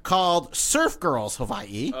 dear. Called Surf Girls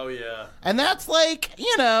Hawaii. Oh yeah. And that's like,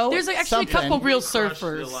 you know, There's like actually something. a couple real Crushed the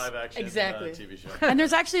surfers. live action, Exactly. TV show. And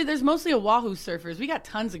there's mostly Oahu surfers. We got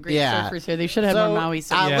tons of great Yeah. surfers here. They should have So, more Maui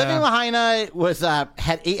surfers. Yeah. Living Lahaina was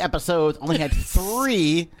had 8 episodes, only had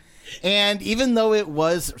 3. And even though it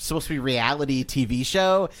was supposed to be a reality TV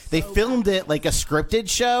show, they filmed it like a scripted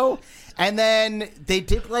show. And then they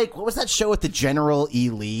did like, what was that show with the General E.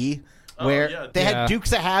 Lee? Where yeah. they Yeah. had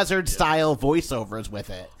Dukes of Hazzard style voiceovers with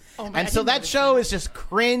it. Oh, man, And I so didn't that notice show is just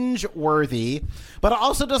cringe worthy, but it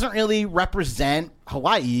also doesn't really represent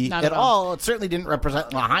Hawaii Not at at all. all. It certainly didn't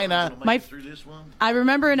represent Lahaina. Through this one. I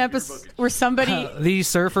remember an episode where somebody. These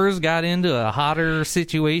surfers got into a hotter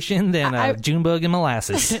situation than a June bug and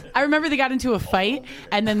molasses. I remember they got into a fight,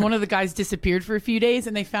 and then one of the guys disappeared for a few days,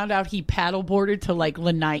 and they found out he paddleboarded to like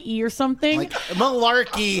Lanai or something. Like,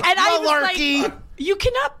 malarkey. and I Malarkey. was like, "You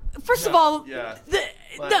cannot." First of all, Yeah.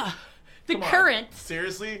 the Come on. current.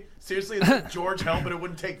 Seriously, it's like George Helm, but it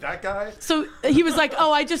wouldn't take that guy. So he was like,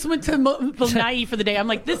 "Oh, I just went to Lanai for the day." I'm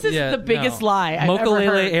like, "This is the biggest no. lie I've ever Mokulele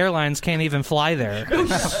heard." Airlines can't even fly there.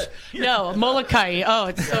 No, Molokai. Oh,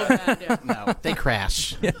 it's so bad. Yeah. No, they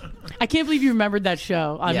crash. I can't believe you remembered that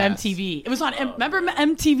show on Yes. MTV. It was on. Remember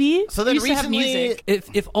MTV? So then It used to have recently- music.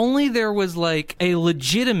 If only there was like a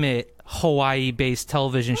legitimate Hawaii-based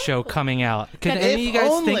television show coming out. Could If any of you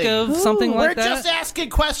guys only. think of something We're like that? just asking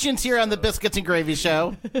questions here on the Biscuits and Gravy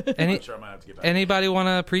Show. Sure, I might have to get back. Anybody want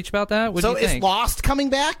to preach about that? What So do you is think? Lost coming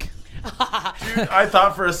back? Dude, I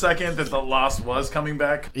thought for a second that the Lost was coming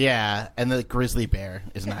back. Yeah, and the grizzly bear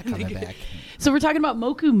is not coming back. So we're talking about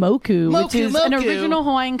Moku Moku, which Moku is an Moku. original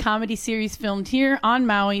Hawaiian comedy series filmed here on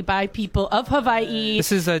Maui by people of Hawaii.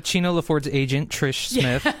 This is Chino LaForde's agent, Trish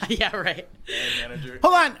Smith. Yeah, right. Manager.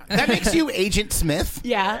 Hold on, that makes you Agent Smith?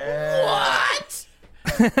 Yeah. What?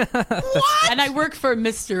 And I work for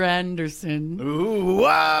Mr. Anderson. Ooh, whoa!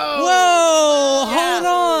 Whoa! Hold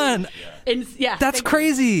on! And, yeah, That's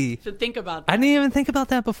crazy. So think about I that. didn't even think about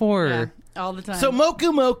that before. Yeah, all the time. So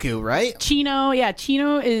Moku Moku, right? Chino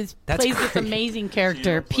plays That's this great. amazing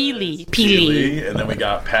character, Pili. Pili. And then we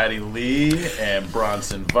got Patty Lee and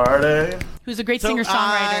Bronson Varde. Who's a great So,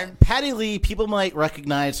 singer-songwriter. Patty Lee, people might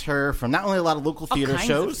recognize her from not only a lot of local theater kinds of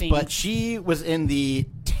shows, things. but she was in the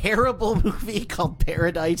terrible movie called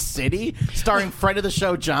Paradise City, starring friend of the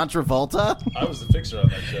show John Travolta. I was the fixer on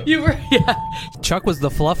that show. You were, yeah. Chuck was the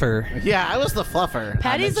fluffer. Yeah, I was the fluffer. on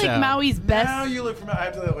Patty's that like show. Maui's best. Now you look for me. I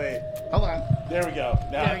have to wait. Hold on. There we go.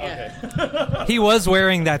 Now, There we okay. He was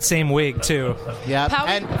wearing that same wig, too. Yeah, How-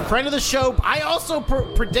 and friend of the show. I also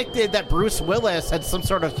predicted that Bruce Willis had some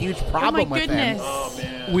sort of huge problem Oh my with goodness. him. Oh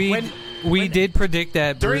man. We When we did predict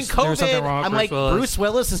that during there was something COVID, wrong with I'm like, Bruce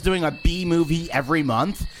Willis is doing a B movie every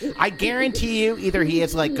month. I guarantee you, either he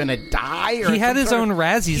is like going to die, or he had his own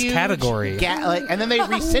Razzies huge category, and then they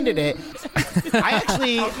rescinded it. I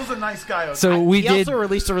actually, Uncle's a nice guy. Okay? So he also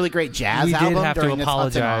released a really great jazz album. We did have to during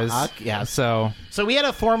apologize. Yeah, so we had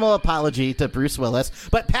a formal apology to Bruce Willis,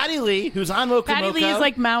 but Patty Lee, who's on Moku Moku, Patty Lee is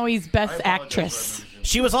like Maui's best actress.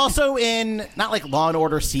 She was also in not like Law and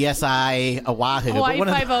Order, CSI, Oahu. Hawaii but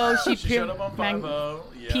Five-0. She showed up on 5-0.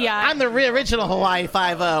 Yeah. PI. I'm the original Hawaii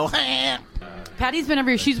Five-0. Patty's been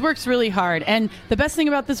everywhere. She works really hard, and the best thing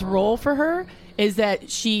about this role for her is that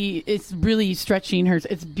she is really stretching her.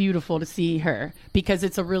 It's beautiful to see her because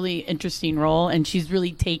it's a really interesting role, and she's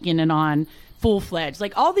really taking it on full-fledged.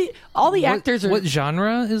 Like all the actors are. What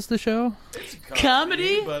genre is the show? It's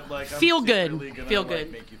comedy, but like, feel good, feel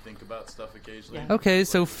good. Make you think about stuff occasionally. Yeah. Okay,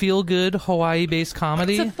 so feel good Hawaii-based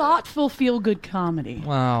comedy. It's a thoughtful, feel-good comedy.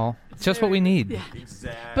 Wow, just what we need. Yeah.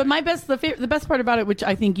 Exactly. But the best part about it, which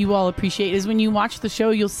I think you all appreciate, is when you watch the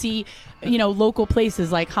show, you'll see, local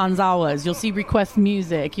places like Hanzawa's. You'll see Request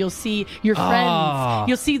Music. You'll see your friends.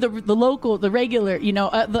 You'll see the local, the regular,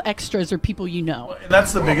 the extras or people you know. And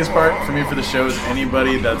that's the biggest part for me for the show is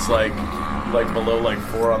anybody that's like below like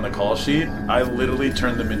 4 on the call sheet. I literally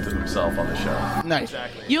turn them into themselves on the show. Nice.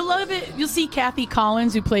 Exactly. You'll love it. You'll see Kathy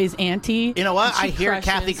Collins, who plays Auntie. You know what? I hear crushes.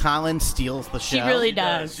 Kathy Collins steals the show. She really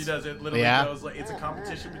does. She does. It literally goes like it's a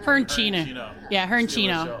competition between her and Chino. Yeah, her and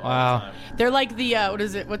Chino. Wow. They're like the what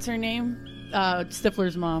is it? What's her name?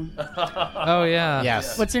 Stifler's mom. Oh yeah.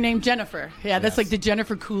 Yes. What's her name? Jennifer. Yeah, that's like the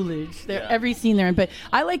Jennifer Coolidge. Every scene there. But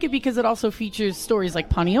I like it because it also features stories like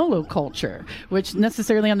Paniolo culture, which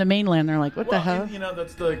necessarily on the mainland they're like, what the hell?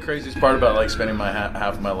 That's the craziest part about like spending my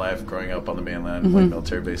half of my life growing up on the mainland, like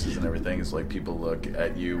military bases and everything. Is like people look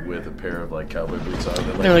at you with a pair of like cowboy boots on.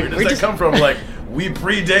 They're like, where does that come from? Like, we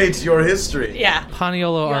predate your history. Yeah.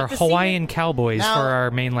 Paniolo are Hawaiian cowboys for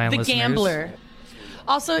our mainland listeners. The Gambler.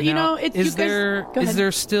 Also, is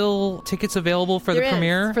there still tickets available for the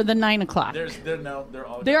premiere? For the 9 o'clock.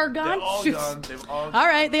 They are gone? All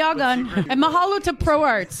right, they all gone. And mahalo to Pro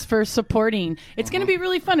Arts for supporting. It's going to be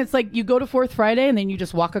really fun. It's like you go to Fourth Friday and then you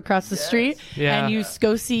just walk across the street and you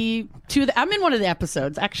go see I'm in one of the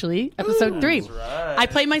episodes, actually. Episode 3. Right. I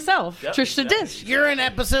play myself, Trish the Dish. You're in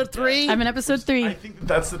episode 3? I'm in episode 3. I think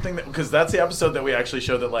that's the thing, because that's the episode that we actually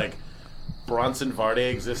show that, like, Bronson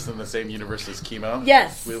Varday exists in the same universe as Chemo.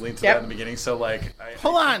 Yes. We linked to that in the beginning. So, like,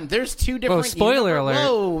 hold on. There's 2 different. Spoiler alert.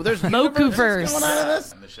 Whoa, there's Mokuverse going on in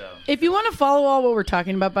this. If you want to follow all what we're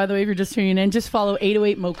talking about, by the way, if you're just tuning in, just follow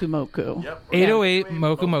 808 Moku Moku. Yep. 808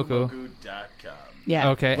 Moku Moku. Yeah.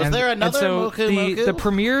 Okay. Was there another Moku Moku? The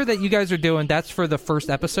premiere that you guys are doing, that's for the first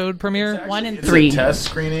episode premiere? Actually, 1 and 3. It's a test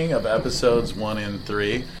screening of episodes 1 and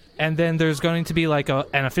 3. And then there's going to be like an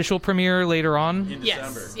official premiere later on? In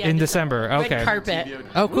December. Yes. In December. Okay. Red carpet.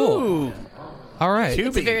 Oh, cool. Ooh. All right.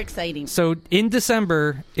 It's very exciting. So in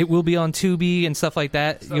December, it will be on Tubi and stuff like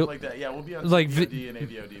that. Stuff like that. Yeah, we'll be on like VOD and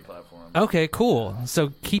AVOD platform. Okay, cool.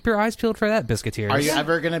 So keep your eyes peeled for that, Biscuiteers. Are you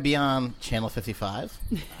ever going to be on Channel 55?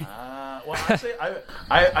 Well, actually,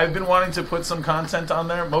 I've been wanting to put some content on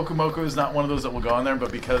there. Moku Moku is not one of those that will go on there,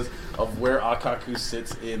 but because of where Akaku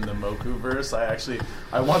sits in the Mokuverse,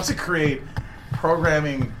 I want to create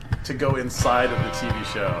programming to go inside of the TV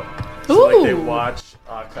show. So like they watch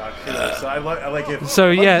Akaku. So I like if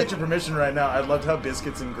get your permission right now, I'd love to have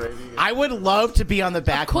biscuits and gravy. I would love to be on the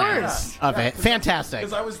background of it. Fantastic.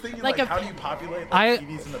 Because I was thinking, like how do you populate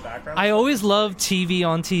TVs in the background? I always love TV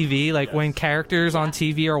on TV, like when characters on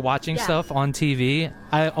TV are watching stuff on TV.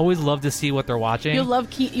 I always love to see what they're watching. You'll love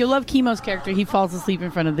Chemo's character. He falls asleep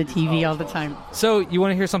in front of the TV all the time. So you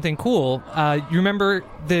want to hear something cool? You remember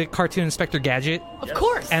the cartoon Inspector Gadget? Of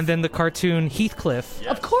course. And then the cartoon Heathcliff?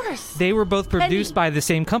 Of course. They were both produced by the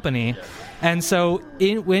same company. And so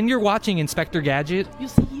when you're watching Inspector Gadget,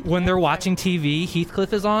 when they're watching TV,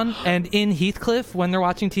 Heathcliff is on. And in Heathcliff, when they're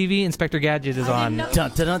watching TV, Inspector Gadget is on.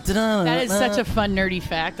 That is such a fun, nerdy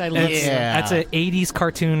fact. I love it. That's an 80s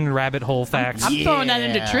cartoon rabbit hole fact. I'm throwing that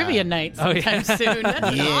into trivia night sometime soon.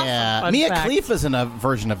 That's an awesome Mia fact. Khalifa is in a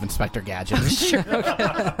version of Inspector Gadget. Sure.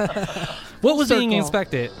 What was being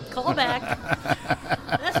inspected? Callback.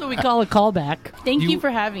 That's what we call a callback. Thank you for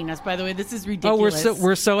having us, by the way. This is ridiculous.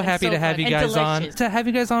 We're so happy to have you guys on. To have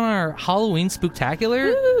you guys on our Halloween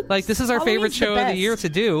Spooktacular. Woo. Like, this is our favorite show of the year to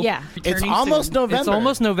do. Yeah. It's almost November. It's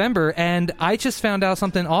almost November, and I just found out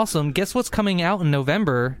something awesome. Guess what's coming out in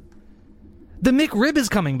November? The McRib is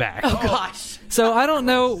coming back. Oh, gosh. So I don't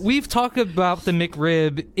know. We've talked about the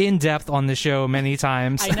McRib in depth on the show many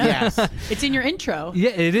times. I know. Yes. It's in your intro.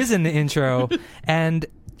 Yeah, it is in the intro. And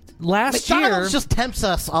last McDonald's year just tempts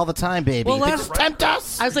us all the time, baby. Well, They just tempt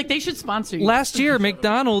us. I was like, they should sponsor you. last year,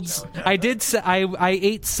 McDonald's. I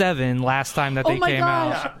ate 7 last time that oh they my came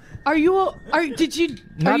gosh. out. Are you are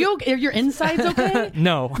your insides okay?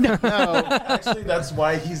 No. Actually, that's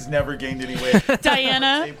why he's never gained any weight.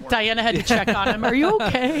 Diana had to check on him. Are you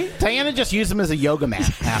okay? Diana just used him as a yoga mat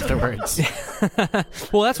afterwards.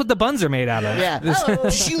 Well, that's what the buns are made out of. Yeah.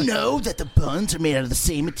 Did you know that the buns are made out of the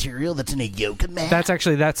same material that's in a yoga mat?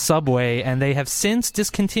 That's Subway, and they have since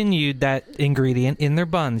discontinued that ingredient in their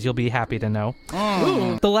buns. You'll be happy to know.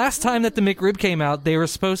 The last time that the McRib came out, it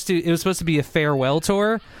was supposed to be a farewell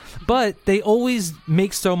tour, but they always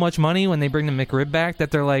make so much money when they bring the McRib back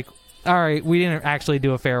that they're like, all right, we didn't actually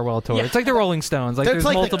do a farewell tour. Yeah. It's like the Rolling Stones. Like there's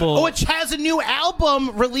multiple. Which has a new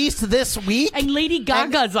album released this week, and Lady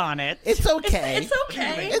Gaga's on it. It's okay. It's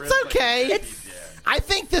okay. It's okay. I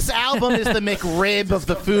think this album is the McRib of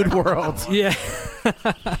the food world. Yeah.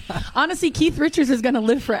 Honestly, Keith Richards is going to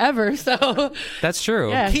live forever. So that's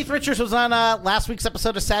true. Yeah. Keith Richards was on last week's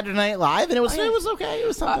episode of Saturday Night Live, and it was okay. It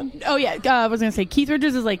was something. I was going to say Keith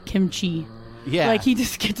Richards is like kimchi. Yeah. Like, he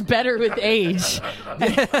just gets better with age.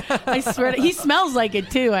 I swear he smells like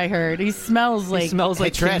it, too, I heard. He smells like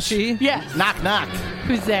Trish. kimchi. Yeah. Knock, knock.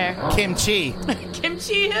 Who's there? Kimchi.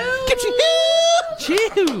 Kimchi who? Kimchi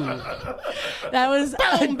who? That was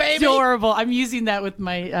adorable. I'm using that with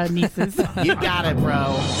my nieces. You got it,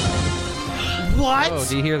 bro. What? Oh,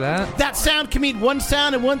 do you hear that? That sound can mean one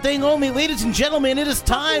sound and one thing only. Ladies and gentlemen, it is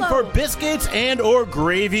time for Biscuits and or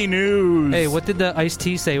Gravy News. Hey, what did the iced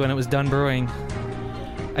tea say when it was done brewing?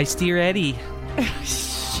 Iced tea ready.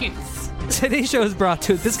 Shoots. Today's show is brought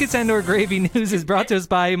to Biscuits and or Gravy News is brought to us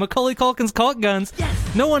by Macaulay Culkin's Caulk Guns.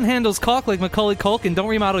 Yes. No one handles caulk like Macaulay Culkin. Don't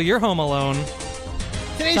remodel your home alone.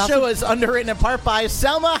 Today's show is underwritten in part by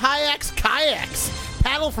Selma Hayek's Kayaks.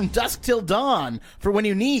 Paddle from dusk till dawn for when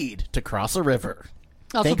you need to cross a river.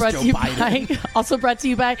 Also brought to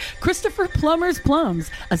you by Christopher Plummer's Plums,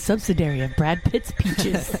 a subsidiary of Brad Pitt's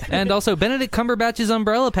Peaches. And also Benedict Cumberbatch's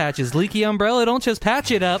Umbrella Patches. Leaky umbrella, don't just patch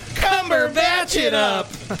it up. Cumberbatch it up.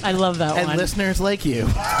 I love that one. And listeners like you.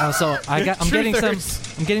 So I'm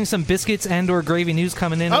getting some biscuits and or gravy news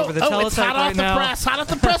coming in over the teletype it's hot right now. Hot off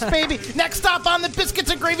the press, baby. Next stop on the Biscuits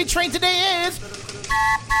and Gravy train today is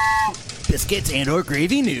Biscuits and or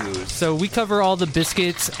Gravy News. So we cover all the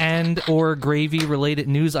biscuits and or gravy related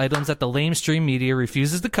news items that the lamestream media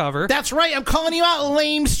refuses to cover. That's right. I'm calling you out,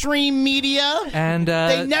 lamestream media. And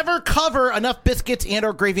they never cover enough biscuits and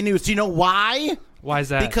or gravy news. Do you know why? Why is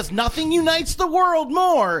that? Because nothing unites the world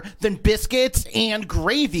more than biscuits and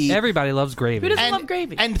gravy. Everybody loves gravy. Who doesn't love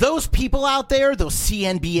gravy? And those people out there, those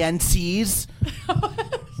CNBNCs,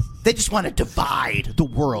 they just want to divide the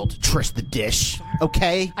world, Trish the Dish,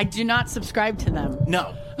 okay? I do not subscribe to them.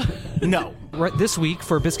 No. Right this week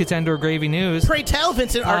for Biscuits and or Gravy News. Pray tell,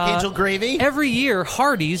 Vincent Archangel Gravy. Every year,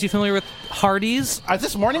 Hardee's, you familiar with Hardee's? Is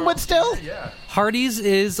this Morningwood still? Yeah. Hardee's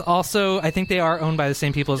is also, I think they are owned by the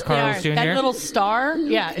same people as Carl's Jr. That little star?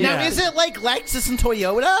 Yeah. Now, is it like Lexus and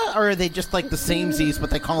Toyota, or are they just like the same Z's, but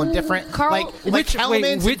they call them different? Like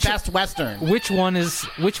Hellman's and Best Western. Which one is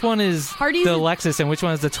Hardee's the Lexus and which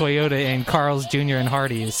one is the Toyota in Carl's Jr. and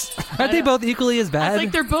Hardee's? Aren't they both equally as bad? I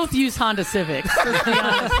think they're both used Honda Civics. Let's be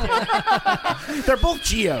honest. They're both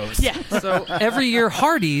Geos. Yeah. So every year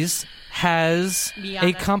Hardee's has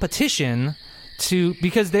a competition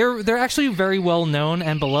because they're actually very well known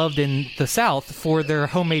and beloved in the South for their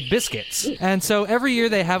homemade biscuits. And so every year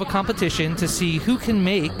they have a competition to see who can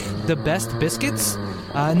make the best biscuits.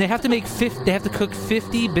 And they have to cook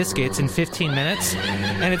 50 biscuits in 15 minutes.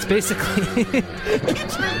 And it's basically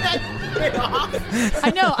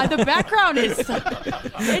I know. The background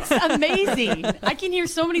it's amazing. I can hear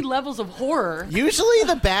so many levels of horror. Usually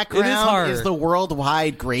the background is the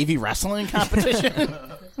worldwide gravy wrestling competition.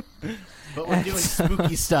 But we're doing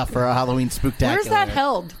spooky stuff for our Halloween Spooktacular. Where's that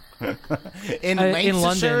held? In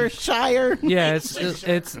Lancashire? Yeah,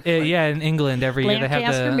 it's in England every year. They have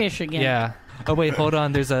Lancaster, Michigan. Yeah. Oh wait, hold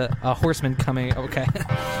on. There's a horseman coming. Okay.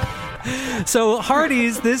 So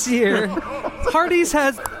Hardee's this year, Hardee's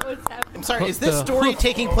has. I'm sorry. Is this story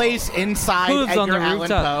taking place inside Edgar Allan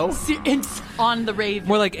Poe? It's on the rave.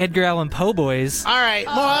 More like Edgar Allan Poe boys. All right.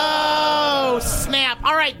 Whoa! Snap!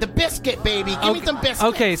 All right, the biscuit, baby. Give me some biscuits.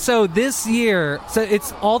 Okay, so this year,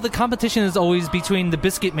 it's all the competition is always between the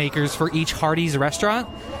biscuit makers for each Hardee's restaurant,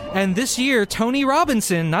 and this year Tony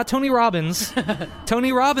Robinson, not Tony Robbins,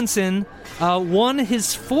 Tony Robinson won his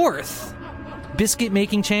 4th biscuit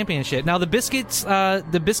making championship. Now the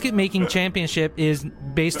biscuit making championship is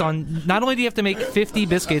based on not only do you have to make 50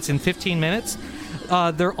 biscuits in 15 minutes,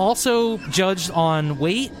 they're also judged on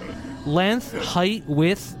weight, length, height,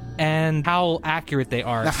 width, and how accurate they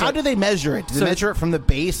are. Now, how do they measure it? Do they measure it from the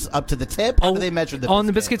base up to the tip? How do they measure the biscuit? On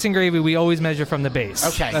the Biscuits and Gravy, we always measure from the base.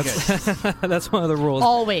 Okay, good. That's one of the rules.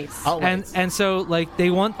 Always. And so, like, they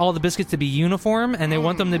want all the biscuits to be uniform, and they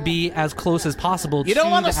want them to be as close as possible to the actual biscuits. You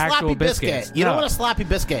don't want a sloppy biscuit. You don't want a sloppy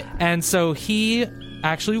biscuit. And so he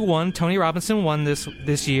actually won. Tony Robinson won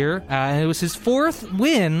this year, and it was his 4th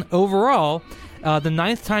win overall. The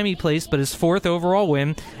 9th time he placed, but his 4th overall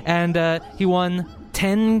win, and he won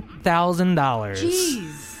 $10,000.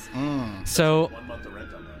 Jeez. So 1 month of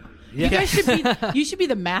rent on that. You guys should be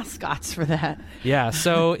the mascots for that. yeah.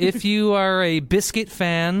 So if you are a biscuit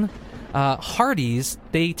fan, Hardee's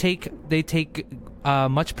they take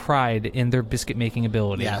much pride in their biscuit making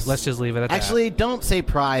ability. Yes. Let's just leave it at that. Actually, don't say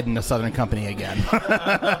pride in the Southern Company again.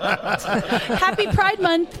 Happy Pride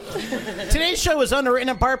Month. Today's show is underwritten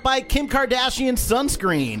in part by Kim Kardashian's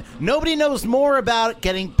sunscreen. Nobody knows more about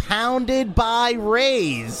getting pounded by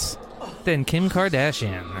rays Then Kim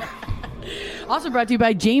Kardashian. Also brought to you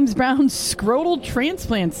by James Brown's Scrotal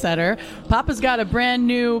Transplant Center. Papa's got a brand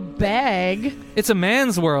new bag. It's a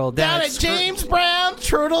man's world. Down at James Brown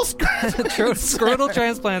Scrotal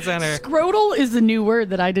Transplant Center. Scrotal is a new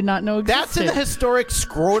word that I did not know existed. That's in the historic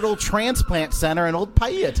Scrotal Transplant Center in Old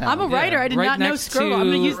Paia Town. I'm a writer. I did right not know next scrotal. I'm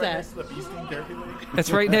going to use Right that. next to the bee sting therapy lady. It's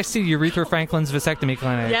right next to Urethra Franklin's vasectomy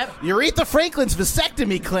clinic. Yep. Aretha Franklin's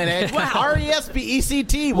vasectomy clinic. Wow.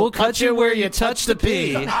 RESPECT will cut you where you touch the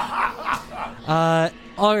pee.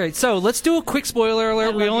 All right, so let's do a quick spoiler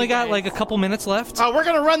alert. We only got like a couple minutes left. Oh, we're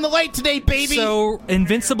going to run the light today, baby. So,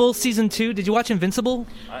 Invincible Season 2. Did you watch Invincible?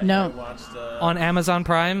 No. I watched, On Amazon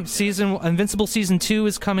Prime. Invincible Season 2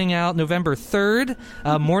 is coming out November 3rd.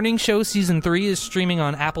 Morning Show Season 3 is streaming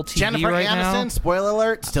on Apple TV Jennifer right Aniston, spoiler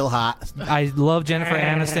alert, still hot. now. I love Jennifer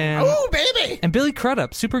Aniston. Ooh, baby. And Billy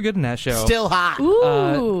Crudup, super good in that show. Still hot.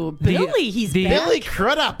 Ooh, Billy, he's back. Billy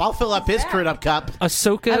Crudup. I'll fill up his Crudup cup.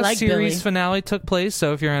 Ahsoka I like series Billy. finale took place,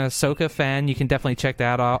 so if you're an Ahsoka fan, you can definitely check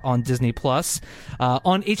that out on Disney+.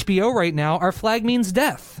 On HBO right now, Our Flag Means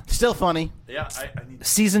Death. Still funny. yeah, I need to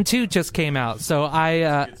Season 2 just came out, so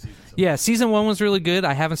Season 1 was really good.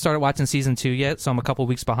 I haven't started watching Season 2 yet, so I'm a couple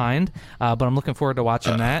weeks behind, but I'm looking forward to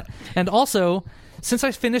watching that. And also, since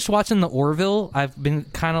I finished watching The Orville, I've been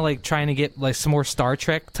kind of like trying to get like some more Star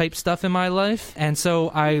Trek type stuff in my life, and so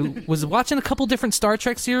I was watching a couple different Star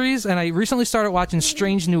Trek series, and I recently started watching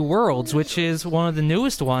Strange New Worlds, which is one of the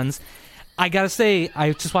newest ones. I gotta say,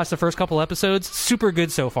 I just watched the first couple episodes. Super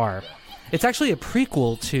good so far. It's actually a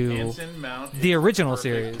prequel to Anson Mount the is original perfect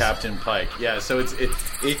series. Captain Pike. Yeah, so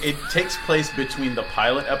it takes place between the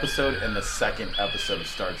pilot episode and the second episode of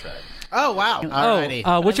Star Trek. Oh, wow. Alrighty. What's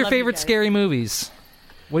I your love you favorite guys. scary movies?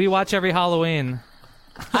 What do you watch every Halloween?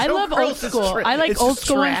 I So love old gross, it's school. I like it's old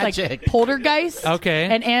school ones tragic. like Poltergeist Okay.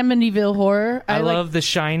 and Amityville Horror. I like, love The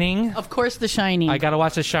Shining. of course, The Shining. I gotta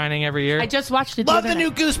watch The Shining every year. I just watched it. Love other the new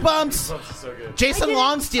night. Goosebumps. So good. Jason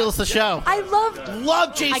Long steals the show. I loved.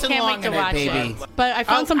 Love Jason I can't Long wait to in it, watch baby. it. But I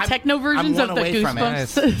found Oh, some I'm- techno versions I'm of the one away from it.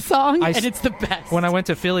 Goosebumps song, I- and it's the best. When I went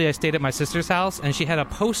to Philly, I stayed at my sister's house, and she had a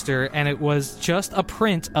poster, and it was just a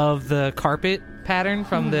print of the carpet pattern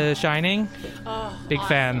from The Shining. Big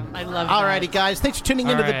fan. I love that. Alrighty, guys. Thanks for tuning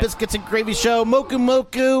into the right. Biscuits and Gravy Show. Moku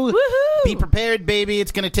Moku. Woohoo! Be prepared, baby.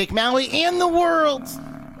 It's going to take Maui and the world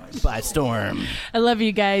by storm. I love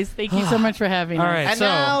you guys. Thank you so much for having All us. right. And So,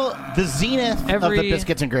 now, the zenith of the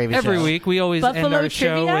Biscuits and Gravy every Show. week, we always end Buffalo our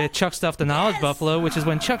show trivia? with Chuck Stuff the Knowledge Buffalo, which is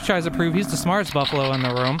when Chuck tries to prove he's the smartest buffalo in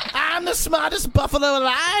the room. I'm the smartest buffalo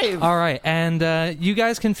alive. All right, and you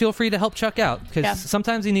guys can feel free to help Chuck out, because Yeah.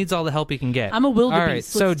 sometimes he needs all the help he can get. I'm a wildebeest. All right, Let's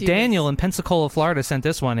so do Daniel this. in Pensacola, Florida sent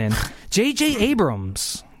this one in. J.J.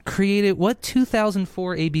 Abrams created what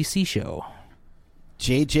 2004 ABC show?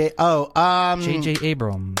 JJ. J.J.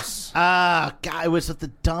 Abrams. God, it was with the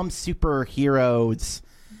dumb superheroes.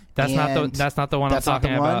 That's not And the one I'm that's not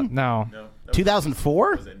talking the about. one? No. No, that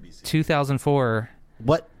 2004? was NBC. 2004.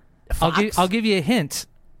 What? Fox? I'll give you a hint.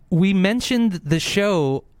 We mentioned the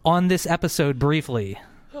show on this episode briefly.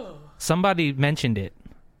 Somebody mentioned it.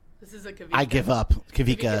 This is a Kawika. I give up. Kawika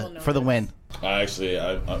will Kawika know for the this. win. Actually,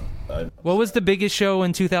 I What was the biggest show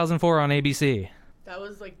in 2004 on ABC? That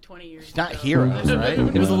was like 20 years Not ago. heroes, right?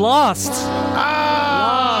 It was Lost.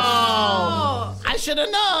 I should have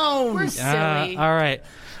known. We're silly. All right.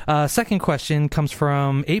 Second question comes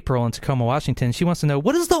from April in Tacoma, Washington. She wants to know,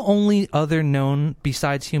 what is the only other known,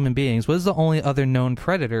 besides human beings, what is the only other known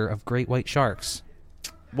predator of great white sharks?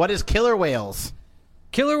 What is killer whales?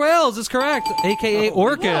 Killer whales is correct, a.k.a.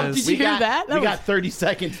 orcas. Did you hear that? We got 30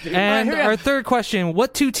 seconds, dude. And Right, hurry our up. third question,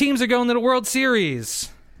 what two teams are going to the World Series?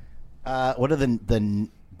 What are the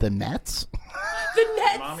Nets? The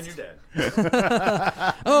Nets. Mom and your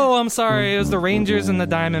dad. Oh, I'm sorry. It was the Rangers and the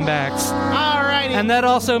Diamondbacks. All righty. And that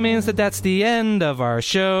also means that that's the end of our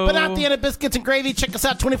show. But not the end of Biscuits and Gravy. Check us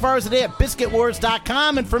out 24 hours a day at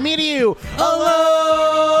biscuitwars.com. And from me to you,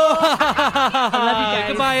 hello. I love you guys.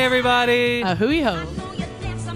 Goodbye, everybody. Hooey ho.